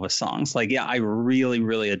 favorite Elvis songs. Like, yeah, I really,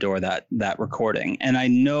 really adore that recording. And I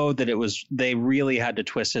know that they really had to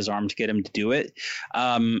twist his arm to get him to do it.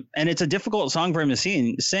 And it's a difficult song for him to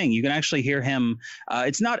sing. You can actually hear him.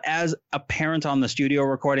 It's not as apparent on the studio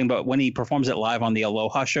recording, but when he performs it live on the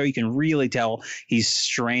Aloha show, you can really tell he's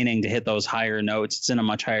straining to hit those higher notes. It's in a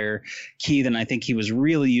much higher key than I think he was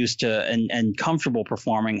really used to and comfortable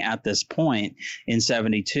performing at this point in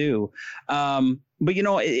 72. But, you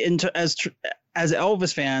know, as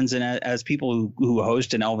Elvis fans and as people who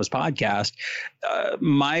host an Elvis podcast,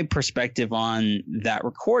 my perspective on that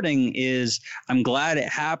recording is I'm glad it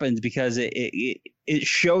happened, because it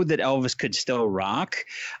showed that Elvis could still rock.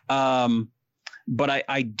 But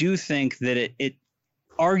I do think that it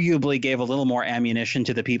arguably gave a little more ammunition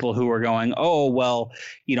to the people who were going, oh, well,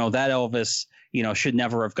 you know, that Elvis, you know, should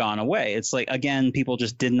never have gone away. It's like, again, people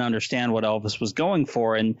just didn't understand what Elvis was going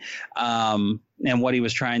for and what he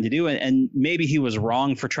was trying to do. And maybe he was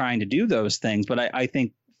wrong for trying to do those things. But I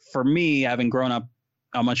think for me, having grown up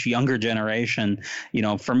a much younger generation, you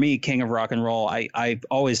know, for me, King of Rock and Roll, I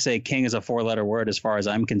always say King is a 4-letter word as far as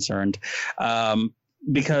I'm concerned.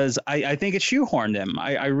 Because I think it shoehorned him.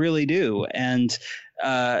 I really do. And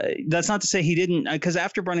that's not to say he didn't, because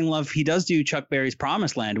after Burning Love, he does do Chuck Berry's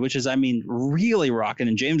Promised Land, which is, I mean, really rocking.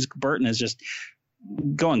 And James Burton is just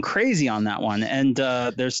going crazy on that one. And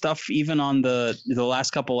there's stuff even on the last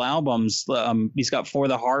couple albums. He's got For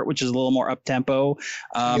the Heart, which is a little more up tempo.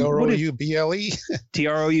 Trouble.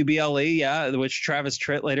 Trouble, yeah, which Travis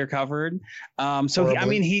Tritt later covered. So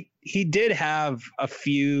he did have a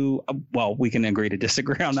few. Well, we can agree to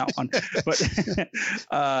disagree on that one,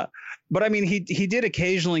 but I mean, he did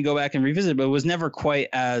occasionally go back and revisit, but it was never quite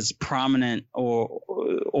as prominent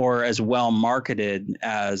or as well marketed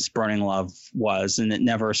as Burning Love was, and it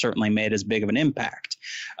never certainly made as big of an impact.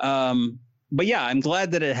 But yeah, I'm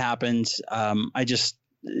glad that it happened.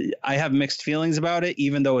 I have mixed feelings about it,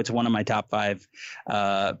 even though it's one of my top 5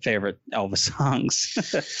 favorite Elvis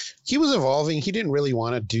songs. He was evolving. He didn't really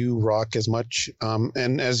want to do rock as much.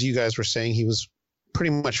 And as you guys were saying, he was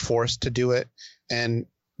pretty much forced to do it. And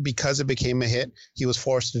because it became a hit, he was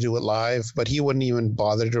forced to do it live, but he wouldn't even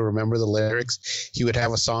bother to remember the lyrics. He would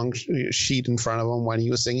have a song sheet in front of him when he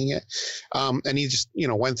was singing it. And he just,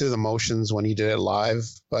 went through the motions when he did it live.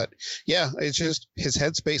 But yeah, it's just his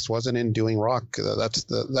headspace wasn't in doing rock. That's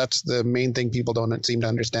the main thing people don't seem to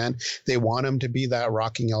understand. They want him to be that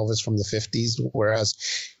rocking Elvis from the 50s, whereas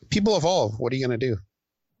people evolve. What are you going to do?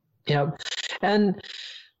 Yep. And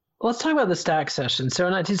let's talk about the Stax session. So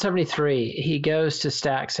in 1973, he goes to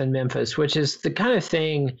Stax in Memphis, which is the kind of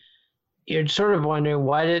thing you're sort of wondering,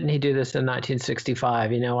 why didn't he do this in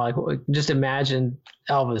 1965? Just imagine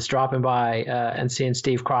Elvis dropping by and seeing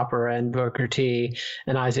Steve Cropper and Booker T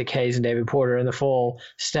and Isaac Hayes and David Porter in the full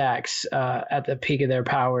Stax at the peak of their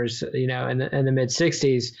powers, in the mid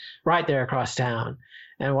 60s, right there across town.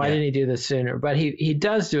 And why didn't he do this sooner? But he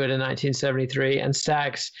does do it in 1973, and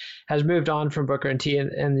Stax has moved on from Booker and T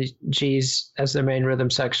and the G's as their main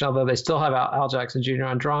rhythm section, although they still have Al Jackson Jr.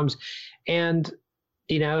 on drums. And,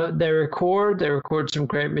 they record some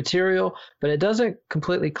great material, but it doesn't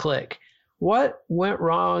completely click. What went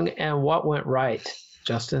wrong and what went right,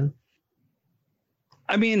 Justin?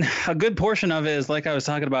 I mean, a good portion of it is, like I was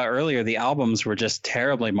talking about earlier, the albums were just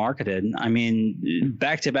terribly marketed. I mean,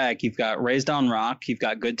 back to back, you've got Raised on Rock, you've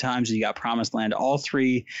got Good Times, you got Promised Land. All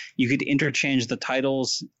three, you could interchange the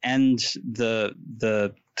titles and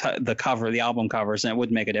the cover, the album covers, and it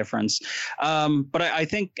would make a difference. But I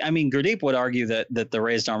think, Gurdeep would argue that the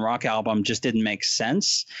Raised on Rock album just didn't make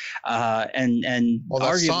sense. That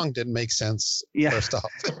song didn't make sense. Yeah. First off,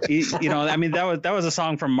 that was a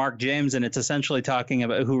song from Mark James, and it's essentially talking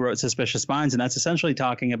about who wrote Suspicious Minds, and that's essentially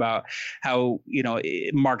talking about how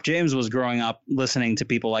Mark James was growing up listening to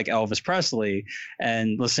people like Elvis Presley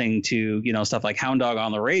and listening to stuff like Hound Dog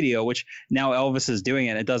on the radio, which now Elvis is doing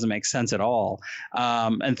it. It doesn't make sense at all.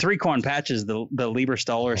 And Three Corn Patches, the Lieber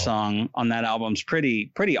Stoller song on that album's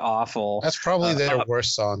pretty awful. That's probably their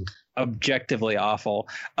worst song. Objectively awful.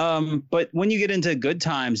 But when you get into Good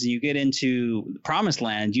Times and you get into Promised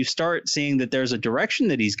Land, you start seeing that there's a direction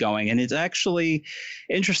that he's going. And it's actually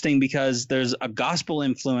interesting because there's a gospel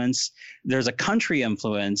influence, there's a country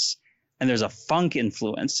influence, and there's a funk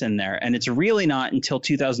influence in there. And it's really not until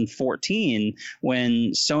 2014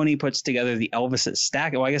 when Sony puts together the Elvis at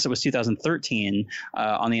Stax. Well, I guess it was 2013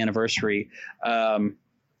 on the anniversary. But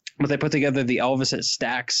they put together the Elvis at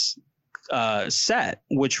Stax set,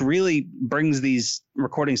 which really brings these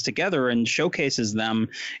recordings together and showcases them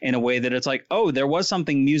in a way that it's like, oh, there was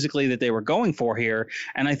something musically that they were going for here.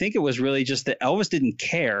 And I think it was really just that Elvis didn't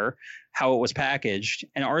care how it was packaged,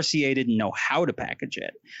 and RCA didn't know how to package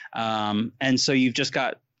it. And so you've just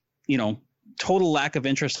got, total lack of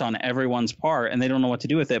interest on everyone's part, and they don't know what to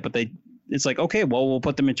do with it, but it's like, okay, well, we'll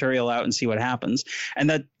put the material out and see what happens. And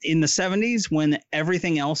that in the 70s, when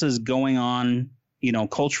everything else is going on,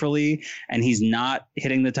 culturally, and he's not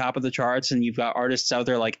hitting the top of the charts, and you've got artists out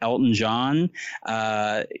there like Elton John,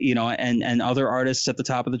 and other artists at the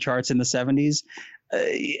top of the charts in the 70s,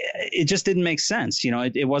 it just didn't make sense.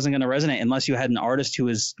 It wasn't going to resonate unless you had an artist who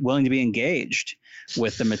was willing to be engaged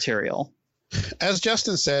with the material. As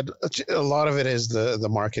Justin said, a lot of it is the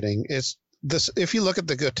marketing. It's this. If you look at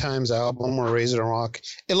the Good Times album or Raised on Rock,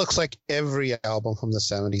 it looks like every album from the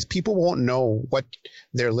 70s. People won't know what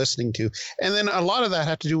they're listening to. And then a lot of that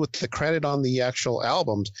had to do with the credit on the actual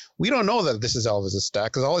albums. We don't know that this is Elvis's Stax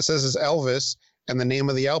because all it says is Elvis and the name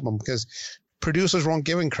of the album, because producers weren't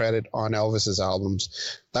giving credit on Elvis's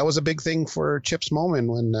albums. That was a big thing for Chip's Moman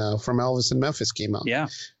when From Elvis in Memphis came out. Yeah.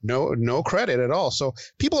 No credit at all. So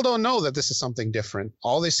people don't know that this is something different.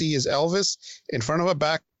 All they see is Elvis in front of a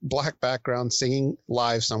black background singing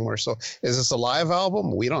live somewhere. So is this a live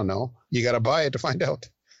album? We don't know. You got to buy it to find out.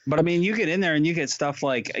 But you get in there and you get stuff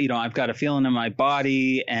like, I've Got a Feeling in My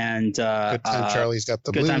Body, and Good Time Charlie's Got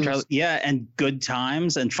the Blues. Good Time Charlie, and Good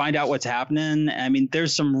Times, and Find Out What's Happening.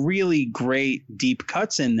 There's some really great deep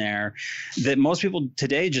cuts in there that most people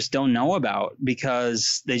today just don't know about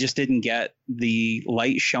because they just didn't get the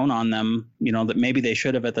light shown on them, that maybe they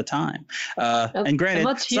should have at the time. And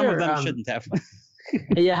granted, some of them shouldn't have.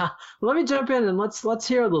 Yeah, let me jump in and let's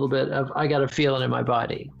hear a little bit of I Got a Feeling in My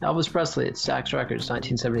Body. Elvis Presley at Stax Records,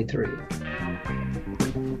 1973.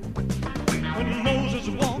 When Moses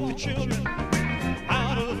walked the children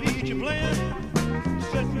out of Egypt land,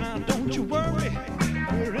 said, now don't you worry,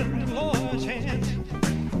 we're in the Lord's hands.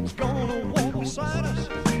 He's gonna walk beside us,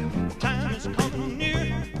 time is coming near.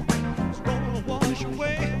 He's gonna wash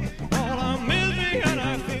away all our misery and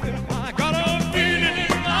our fear. I got a feeling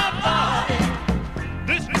in my body.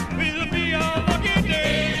 This will be our lucky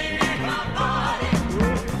day.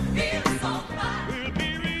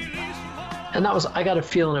 And that was I Got a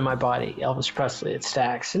Feeling in My Body, Elvis Presley at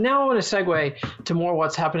Stax. And now I want to segue to more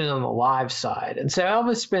what's happening on the live side. And so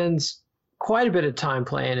Elvis spends quite a bit of time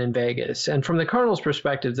playing in Vegas. And from the Colonel's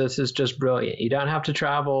perspective, this is just brilliant. You don't have to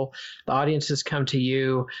travel. The audiences come to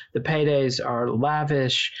you. The paydays are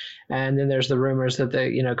lavish. And then there's the rumors that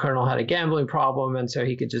the Colonel had a gambling problem, and so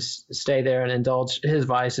he could just stay there and indulge his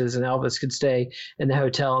vices, and Elvis could stay in the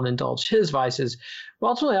hotel and indulge his vices. But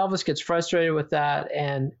ultimately, Elvis gets frustrated with that,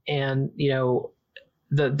 and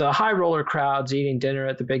the high roller crowds eating dinner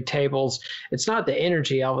at the big tables. It's not the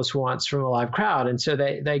energy Elvis wants from a live crowd. And so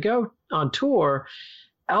they go on tour.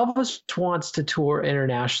 Elvis wants to tour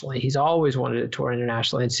internationally. He's always wanted to tour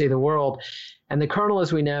internationally and see the world. And the Colonel,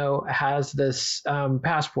 as we know, has this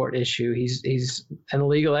passport issue. He's an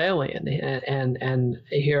illegal alien and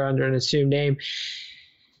here under an assumed name.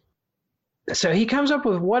 So he comes up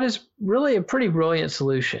with what is really a pretty brilliant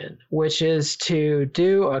solution, which is to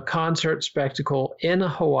do a concert spectacle in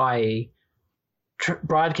Hawaii,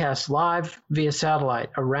 broadcast live via satellite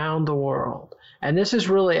around the world. And this is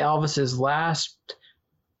really Elvis's last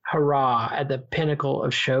hurrah at the pinnacle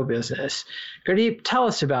of show business. Gurdeep, tell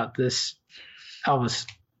us about this Elvis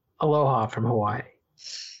Aloha from Hawaii.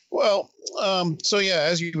 Well, so yeah,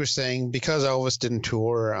 as you were saying, because Elvis didn't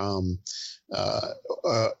tour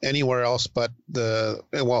anywhere else but in the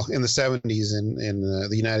 70s in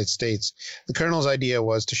the United States, the Colonel's idea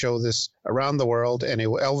was to show this around the world, and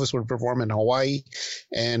Elvis would perform in Hawaii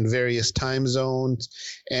and various time zones.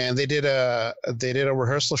 And they did a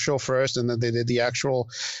rehearsal show first, and then they did the actual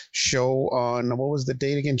show on, what was the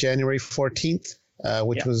date again? January 14th,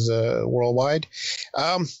 which was worldwide.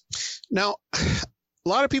 Now, a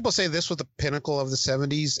lot of people say this was the pinnacle of the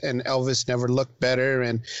 70s, and Elvis never looked better.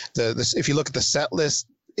 And if you look at the set list,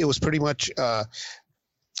 it was pretty much a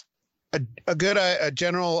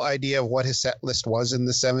general idea of what his set list was in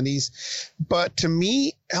the 70s. But to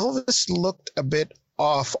me, Elvis looked a bit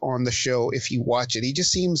off on the show. If you watch it, he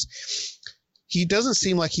doesn't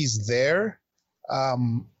seem like he's there.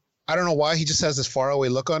 I don't know why. He just has this faraway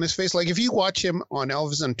look on his face. Like if you watch him on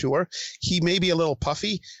Elvis on tour, he may be a little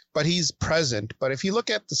puffy, but he's present. But if you look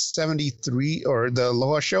at the 73 or the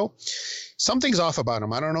Aloha show, something's off about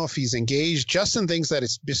him. I don't know if he's engaged. Justin thinks that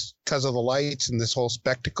it's just because of the lights and this whole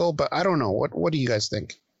spectacle, but I don't know. What do you guys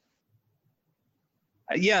think?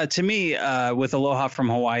 Yeah, to me, with Aloha from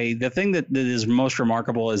Hawaii, the thing that is most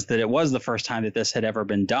remarkable is that it was the first time that this had ever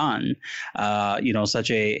been done.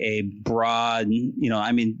 Such a broad,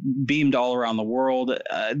 beamed all around the world.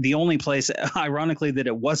 The only place, ironically, that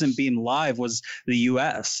it wasn't beamed live was the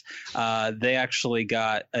U.S. They actually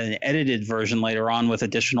got an edited version later on with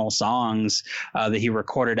additional songs that he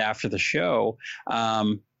recorded after the show.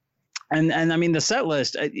 And I mean, the set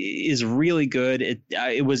list is really good.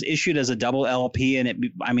 It was issued as a double LP, and it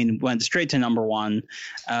went straight to number one.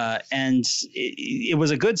 And it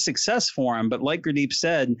was a good success for him. But like Gurdeep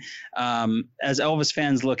said, as Elvis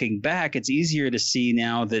fans looking back, it's easier to see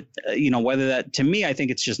now that, whether that, to me, I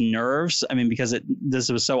think it's just nerves. I mean, because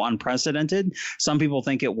this was so unprecedented. Some people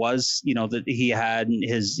think it was, that he had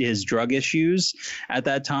his drug issues at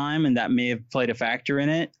that time, and that may have played a factor in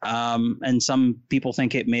it. And some people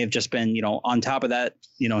think it may have just been, on top of that,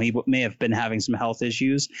 he may have been having some health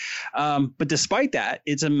issues. But despite that,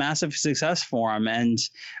 it's a massive success for him. And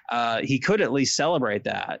he could at least celebrate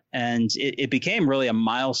that. And it became really a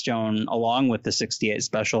milestone along with the 68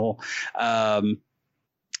 special.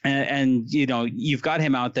 And you've got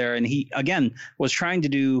him out there, and he, again, was trying to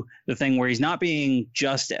do the thing where he's not being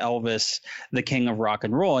just Elvis, the king of rock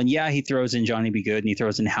and roll. And yeah, he throws in Johnny B. Good, and he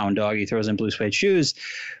throws in Hound Dog, he throws in Blue Suede Shoes,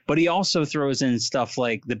 but he also throws in stuff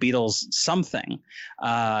like the Beatles' Something,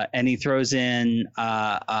 and he throws in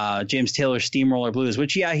James Taylor's Steamroller Blues,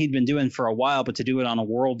 which, yeah, he'd been doing for a while, but to do it on a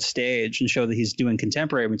world stage and show that he's doing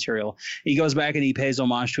contemporary material, he goes back and he pays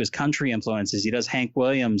homage to his country influences. He does Hank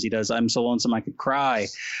Williams, he does I'm So Lonesome I Could Cry.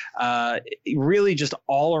 Really just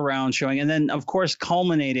all around showing. And then, of course,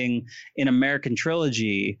 culminating in American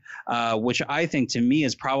Trilogy, which I think to me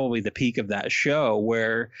is probably the peak of that show,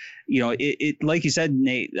 where, it like you said,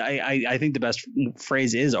 Nate, I think the best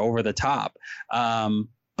phrase is over the top.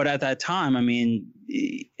 But at that time, I mean,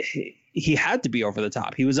 he had to be over the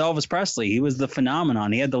top. He was Elvis Presley. He was the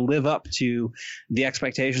phenomenon. He had to live up to the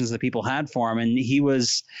expectations that people had for him. And he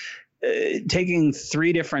was taking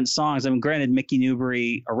three different songs. I mean, granted, Mickey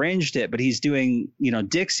Newbury arranged it, but he's doing,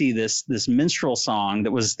 Dixie, this minstrel song that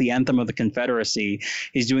was the anthem of the Confederacy.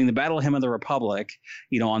 He's doing the Battle Hymn of the Republic,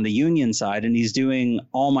 on the Union side, and he's doing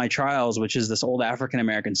All My Trials, which is this old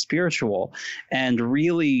African-American spiritual, and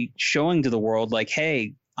really showing to the world like,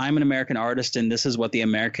 hey, I'm an American artist and this is what the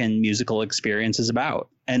American musical experience is about.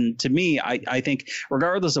 And to me, I think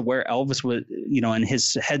regardless of where Elvis was, in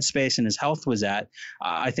his headspace and his health was at,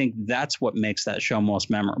 I think that's what makes that show most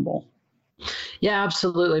memorable. Yeah,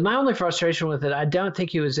 absolutely. My only frustration with it, I don't think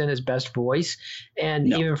he was in his best voice,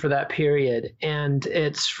 and even for that period. And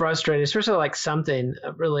it's frustrating, especially like something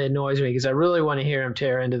really annoys me because I really want to hear him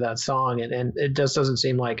tear into that song, and it just doesn't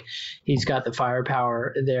seem like he's got the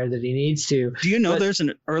firepower there that he needs to. Do you know there's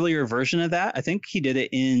an earlier version of that? I think he did it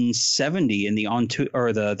in '70 in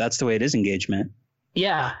the That's the Way It Is engagement.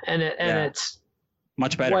 Yeah, and it's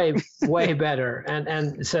much better. way better.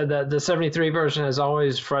 And so the 73 version has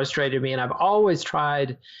always frustrated me, and I've always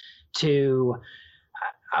tried to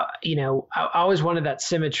I always wanted that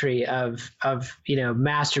symmetry of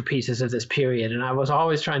masterpieces of this period, and I was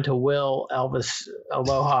always trying to will Elvis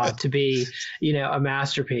Aloha to be a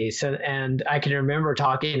masterpiece. And I can remember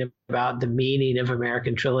talking about the meaning of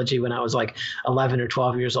American Trilogy when I was like 11 or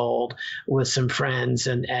 12 years old with some friends,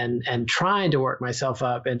 and trying to work myself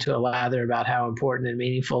up into a lather about how important and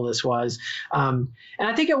meaningful this was. And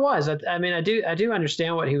I think it was. I mean, I do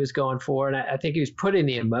understand what he was going for, and I think he was putting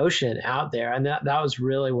the emotion out there, and that was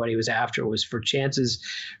really what he was after, was for chances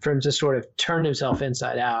for him to sort of turn himself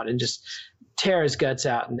inside out and just tear his guts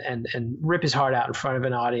out and rip his heart out in front of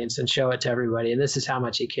an audience and show it to everybody. And this is how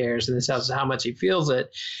much he cares, and this is how much he feels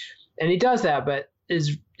it. And he does that, but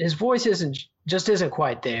his voice isn't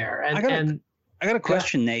quite there. And I got a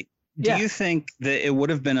question, Nate. Do you think that it would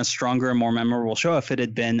have been a stronger and more memorable show if it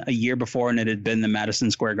had been a year before and it had been the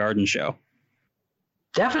Madison Square Garden show?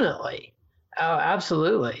 Definitely. Oh,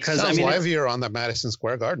 absolutely. Because livelier on the Madison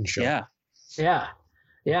Square Garden show. Yeah.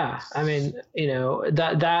 I mean,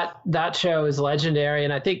 that show is legendary,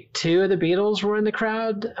 and I think 2 of the Beatles were in the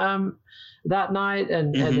crowd that night,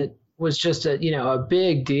 and it was just a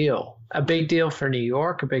big deal for New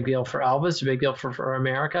York, a big deal for Elvis, a big deal for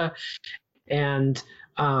America, and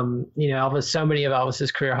Elvis. So many of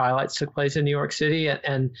Elvis's career highlights took place in New York City,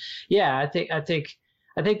 and I think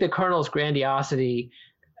the Colonel's grandiosity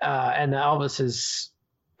and the Elvis's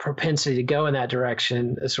propensity to go in that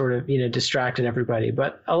direction sort of, distracted everybody.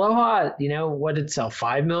 But Aloha, what did it sell?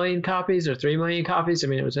 5 million copies or 3 million copies? I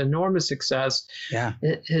mean, it was an enormous success. Yeah.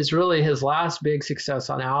 His last big success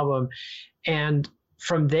on album. And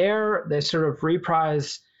from there, they sort of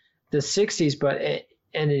reprise the 60s, but in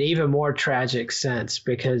an even more tragic sense,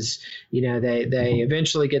 because, they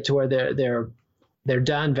eventually get to where they're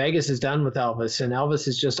done. Vegas is done with Elvis, and Elvis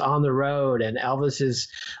is just on the road, and Elvis is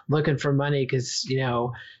looking for money because,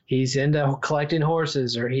 he's into collecting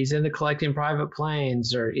horses, or he's into collecting private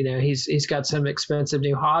planes, or, he's got some expensive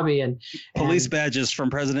new hobby and police badges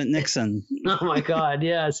from President Nixon. Oh my God.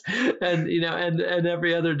 Yes. And, and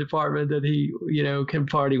every other department that he, can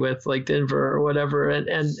party with, like Denver or whatever. And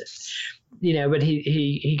but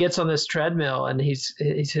he gets on this treadmill, and he's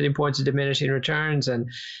hitting points of diminishing returns. And,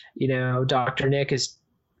 Dr. Nick is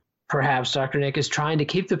trying to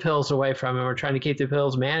keep the pills away from him, or trying to keep the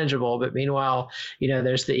pills manageable. But meanwhile,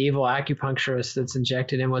 there's the evil acupuncturist that's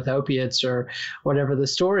injected him with opiates or whatever the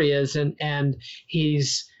story is. And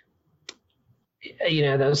he's,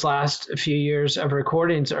 those last few years of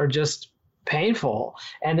recordings are just painful.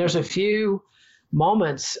 And there's a few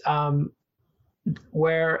moments,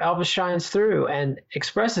 where Elvis shines through and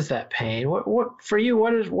expresses that pain. What for you?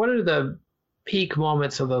 What are the peak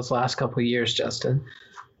moments of those last couple of years, Justin?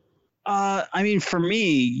 I mean, for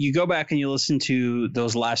me, you go back and you listen to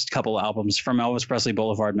those last couple albums from Elvis Presley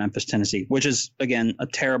Boulevard, Memphis, Tennessee, which is, again, a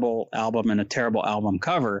terrible album and a terrible album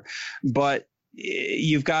cover. But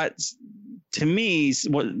you've got, to me,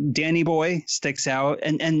 what Danny Boy sticks out.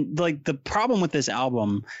 And like the problem with this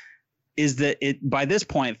album is that by this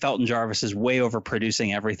point, Felton Jarvis is way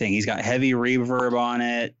overproducing everything. He's got heavy reverb on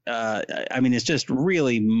it. I mean, it's just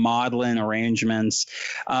really maudlin arrangements.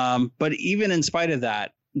 But even in spite of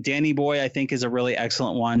that, Danny Boy, I think, is a really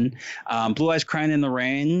excellent one. Blue Eyes Crying in the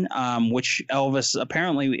Rain, which Elvis,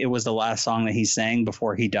 apparently it was the last song that he sang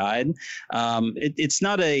before he died. It's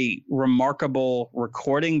not a remarkable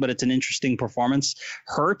recording, but it's an interesting performance.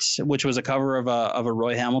 Hurt, which was a cover of a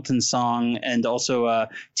Roy Hamilton song, and also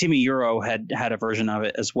Timmy Euro had a version of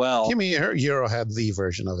it as well. Timmy Euro had the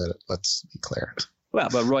version of it, let's be clear. Well,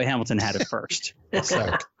 but Roy Hamilton had it first.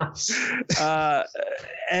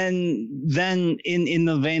 And then in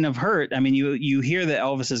the vein of Hurt, I mean, you hear that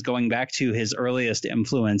Elvis is going back to his earliest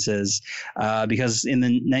influences, because in the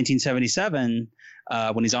 1977,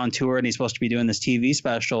 when he's on tour and he's supposed to be doing this TV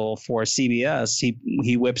special for CBS,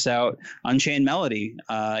 he whips out Unchained Melody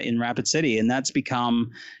in Rapid City. And that's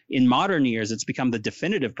become, in modern years, it's become the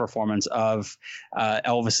definitive performance of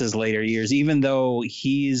Elvis's later years, even though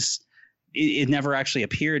it never actually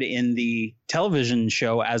appeared in the television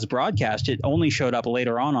show as broadcast. It only showed up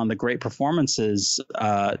later on the Great Performances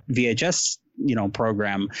VHS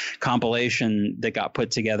program compilation that got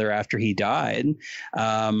put together after he died.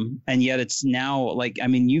 And yet it's now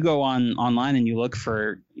you go online and you look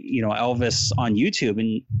for Elvis on YouTube,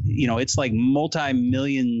 and it's like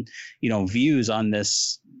multi-million views on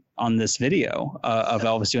this video of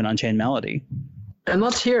Elvis doing Unchained Melody. And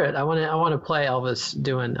let's hear it. I want to play Elvis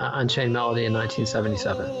doing Unchained Melody in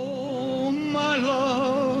 1977. Oh, my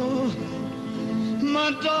love,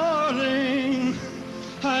 my darling,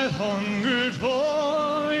 I've hungered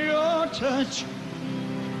for your touch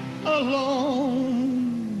a long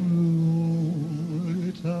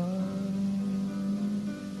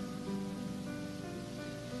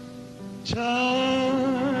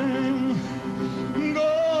time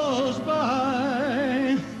goes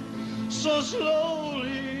by so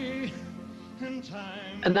slowly,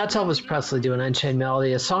 and that's Elvis Presley doing Unchained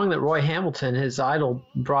Melody, a song that Roy Hamilton,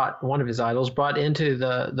 one of his idols, brought into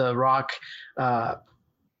the rock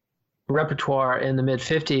repertoire in the mid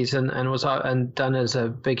 50s and was done as a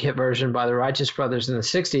big hit version by the Righteous Brothers in the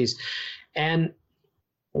 60s. And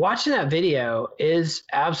watching that video is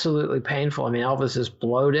absolutely painful. I mean, Elvis is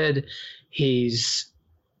bloated. He's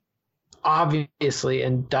obviously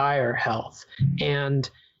in dire health, and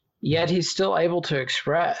yet he's still able to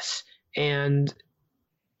express. And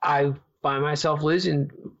I find myself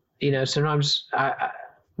losing, sometimes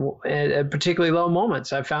at particularly low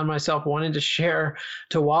moments, I found myself wanting to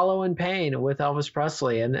wallow in pain with Elvis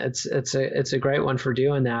Presley. And it's a great one for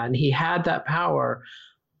doing that. And he had that power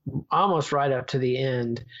almost right up to the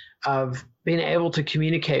end of being able to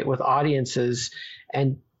communicate with audiences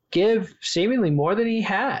and give seemingly more than he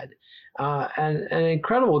had, and an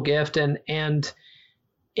incredible gift. And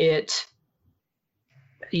it,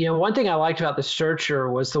 one thing I liked about The Searcher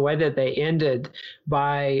was the way that they ended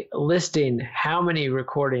by listing how many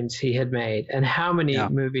recordings he had made and how many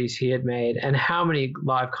movies he had made and how many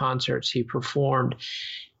live concerts he performed.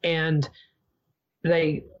 And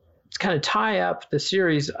they kind of tie up the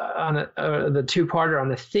series on the two-parter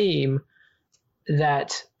on a theme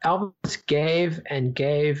that Elvis gave and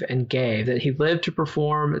gave and gave, that he lived to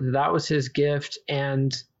perform. That was his gift,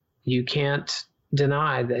 and you can't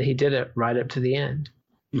deny that he did it right up to the end.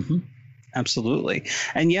 Mm-hmm. Absolutely.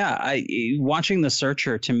 And watching The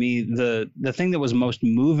Searcher, to me, the thing that was most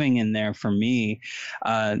moving in there for me,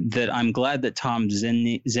 that I'm glad that Tom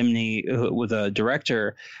Zimny, with a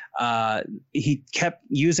director, he kept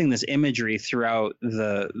using this imagery throughout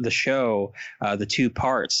the show, the two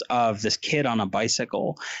parts of this kid on a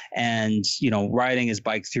bicycle and, riding his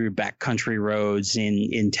bike through backcountry roads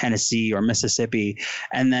in Tennessee or Mississippi.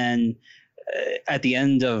 And then at the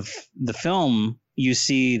end of the film, you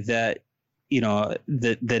see that,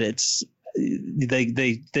 that it's,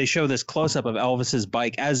 they show this close up of Elvis's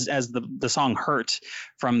bike as the song Hurt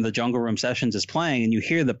from the Jungle Room Sessions is playing, and you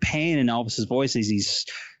hear the pain in Elvis's voice as he's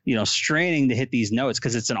straining to hit these notes,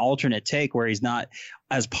 because it's an alternate take where he's not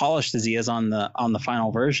as polished as he is on the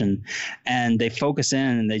final version. And they focus in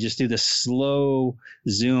and they just do this slow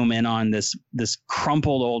zoom in on this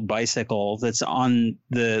crumpled old bicycle that's on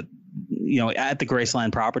the at the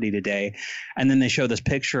Graceland property today. And then they show this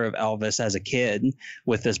picture of Elvis as a kid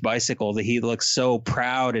with this bicycle that he looks so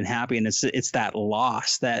proud and happy. And it's that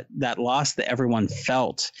loss that everyone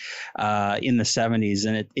felt in the 70s.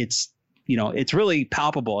 And it's really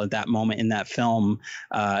palpable at that moment in that film.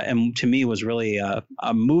 And to me was really a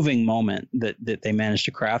moving moment that they managed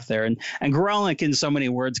to craft there. And Guralnick, in so many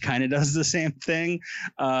words, kind of does the same thing,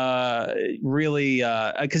 really,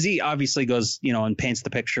 because he obviously goes, and paints the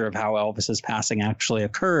picture of how Elvis's passing actually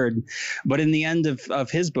occurred. But in the end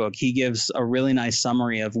of his book, he gives a really nice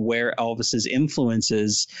summary of where Elvis's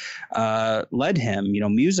influences led him,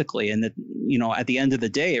 musically. And that, at the end of the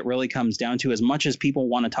day, it really comes down to, as much as people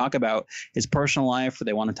want to talk about his personal life, or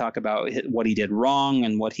they want to talk about what he did wrong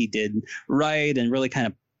and what he did right, and really kind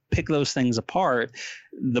of pick those things apart,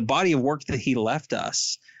 the body of work that he left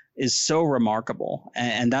us is so remarkable.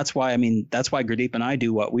 And that's why, that's why Gurdeep and I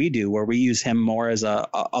do what we do, where we use him more as a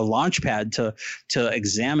launch pad to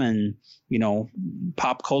examine,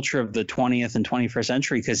 pop culture of the 20th and 21st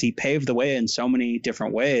century, because he paved the way in so many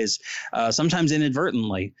different ways, sometimes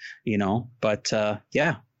inadvertently, but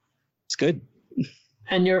it's good.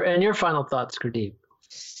 And your final thoughts, Gurdeep?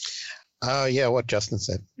 Oh, yeah, what Justin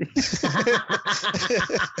said.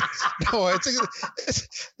 No,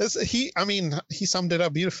 he summed it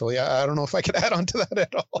up beautifully. I don't know if I could add on to that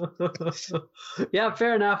at all. Yeah,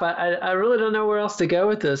 fair enough. I really don't know where else to go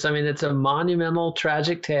with this. I mean, it's a monumental,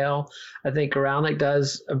 tragic tale. I think Guralnick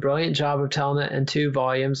does a brilliant job of telling it in 2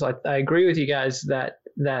 volumes. I agree with you guys that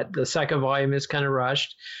the second volume is kind of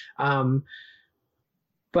rushed.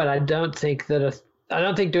 But I don't think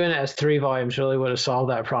doing it as 3 volumes really would have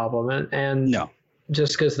solved that problem. And no,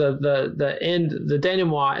 just because the end, the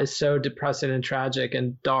denouement is so depressing and tragic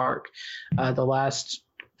and dark. The last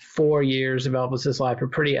 4 years of Elvis's life are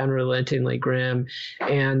pretty unrelentingly grim.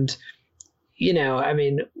 And, I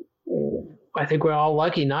mean, I think we're all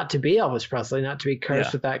lucky not to be Elvis Presley, not to be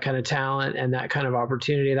cursed with that kind of talent and that kind of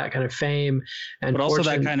opportunity, that kind of fame. And but also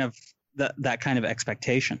that kind of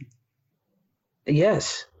expectation.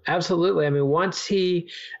 Yes, absolutely. I mean, once he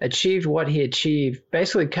achieved what he achieved,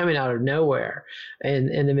 basically coming out of nowhere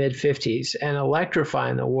in the mid-50s and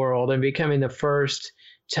electrifying the world and becoming the first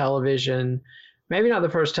television, maybe not the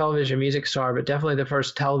first television music star, but definitely the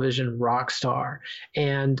first television rock star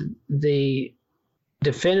and the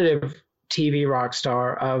definitive TV rock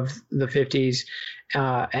star of the 50s,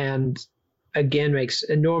 and again makes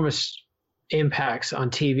enormous impacts on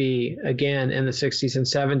TV again in the 60s and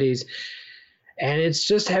 70s. And it's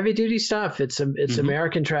just heavy duty stuff. It's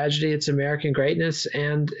American tragedy. It's American greatness.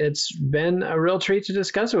 And it's been a real treat to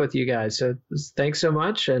discuss it with you guys. So thanks so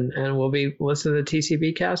much. And we'll be listening to the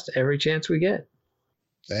TCB cast every chance we get.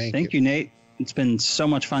 Thank you, Nate. It's been so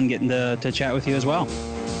much fun getting to chat with you as well.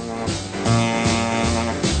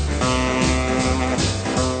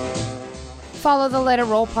 Follow the Let It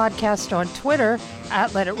Roll podcast on Twitter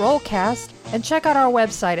at Let It Rollcast and check out our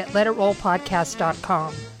website at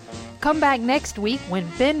letitrollpodcast.com. Come back next week when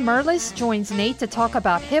Ben Merlis joins Nate to talk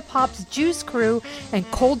about hip-hop's Juice Crew and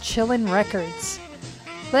Cold Chillin' Records.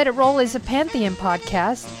 Let It Roll is a Pantheon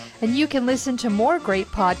podcast, and you can listen to more great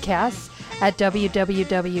podcasts at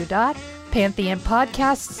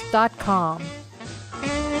www.pantheonpodcasts.com.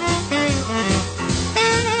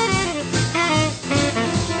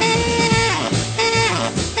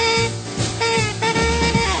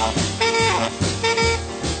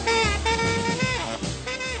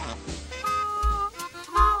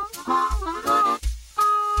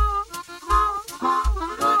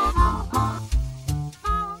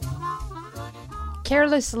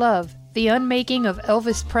 Careless Love, The Unmaking of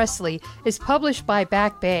Elvis Presley is published by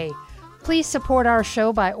Back Bay. Please support our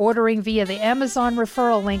show by ordering via the Amazon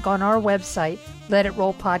referral link on our website,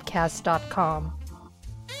 letitrollpodcast.com.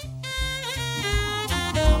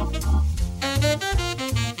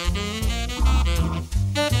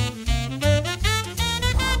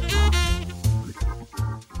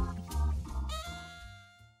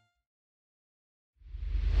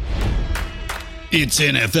 It's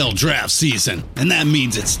NFL draft season, and that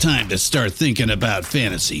means it's time to start thinking about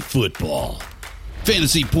fantasy football.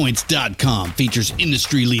 FantasyPoints.com features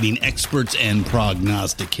industry-leading experts and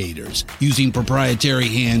prognosticators using proprietary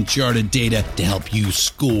hand-charted data to help you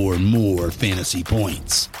score more fantasy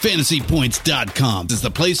points. FantasyPoints.com is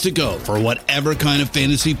the place to go for whatever kind of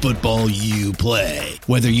fantasy football you play.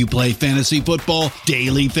 Whether you play fantasy football,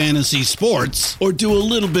 daily fantasy sports, or do a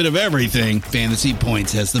little bit of everything, Fantasy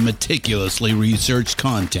Points has the meticulously researched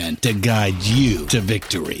content to guide you to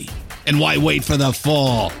victory. And why wait for the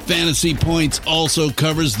fall? Fantasy Points also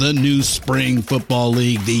covers the new spring football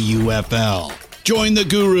league, the UFL. Join the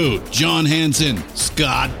guru, John Hansen,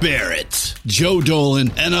 Scott Barrett, Joe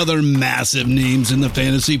Dolan, and other massive names in the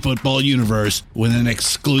fantasy football universe with an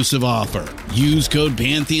exclusive offer. Use code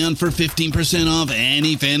Pantheon for 15% off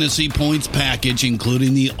any Fantasy Points package,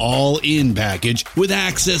 including the all-in package, with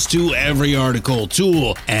access to every article,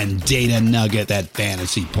 tool, and data nugget that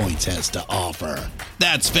Fantasy Points has to offer.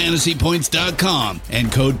 That's FantasyPoints.com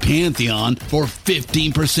and code Pantheon for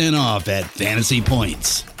 15% off at Fantasy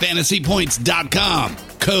Points. FantasyPoints.com,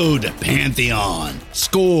 code Pantheon.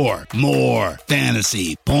 Score more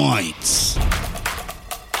fantasy points.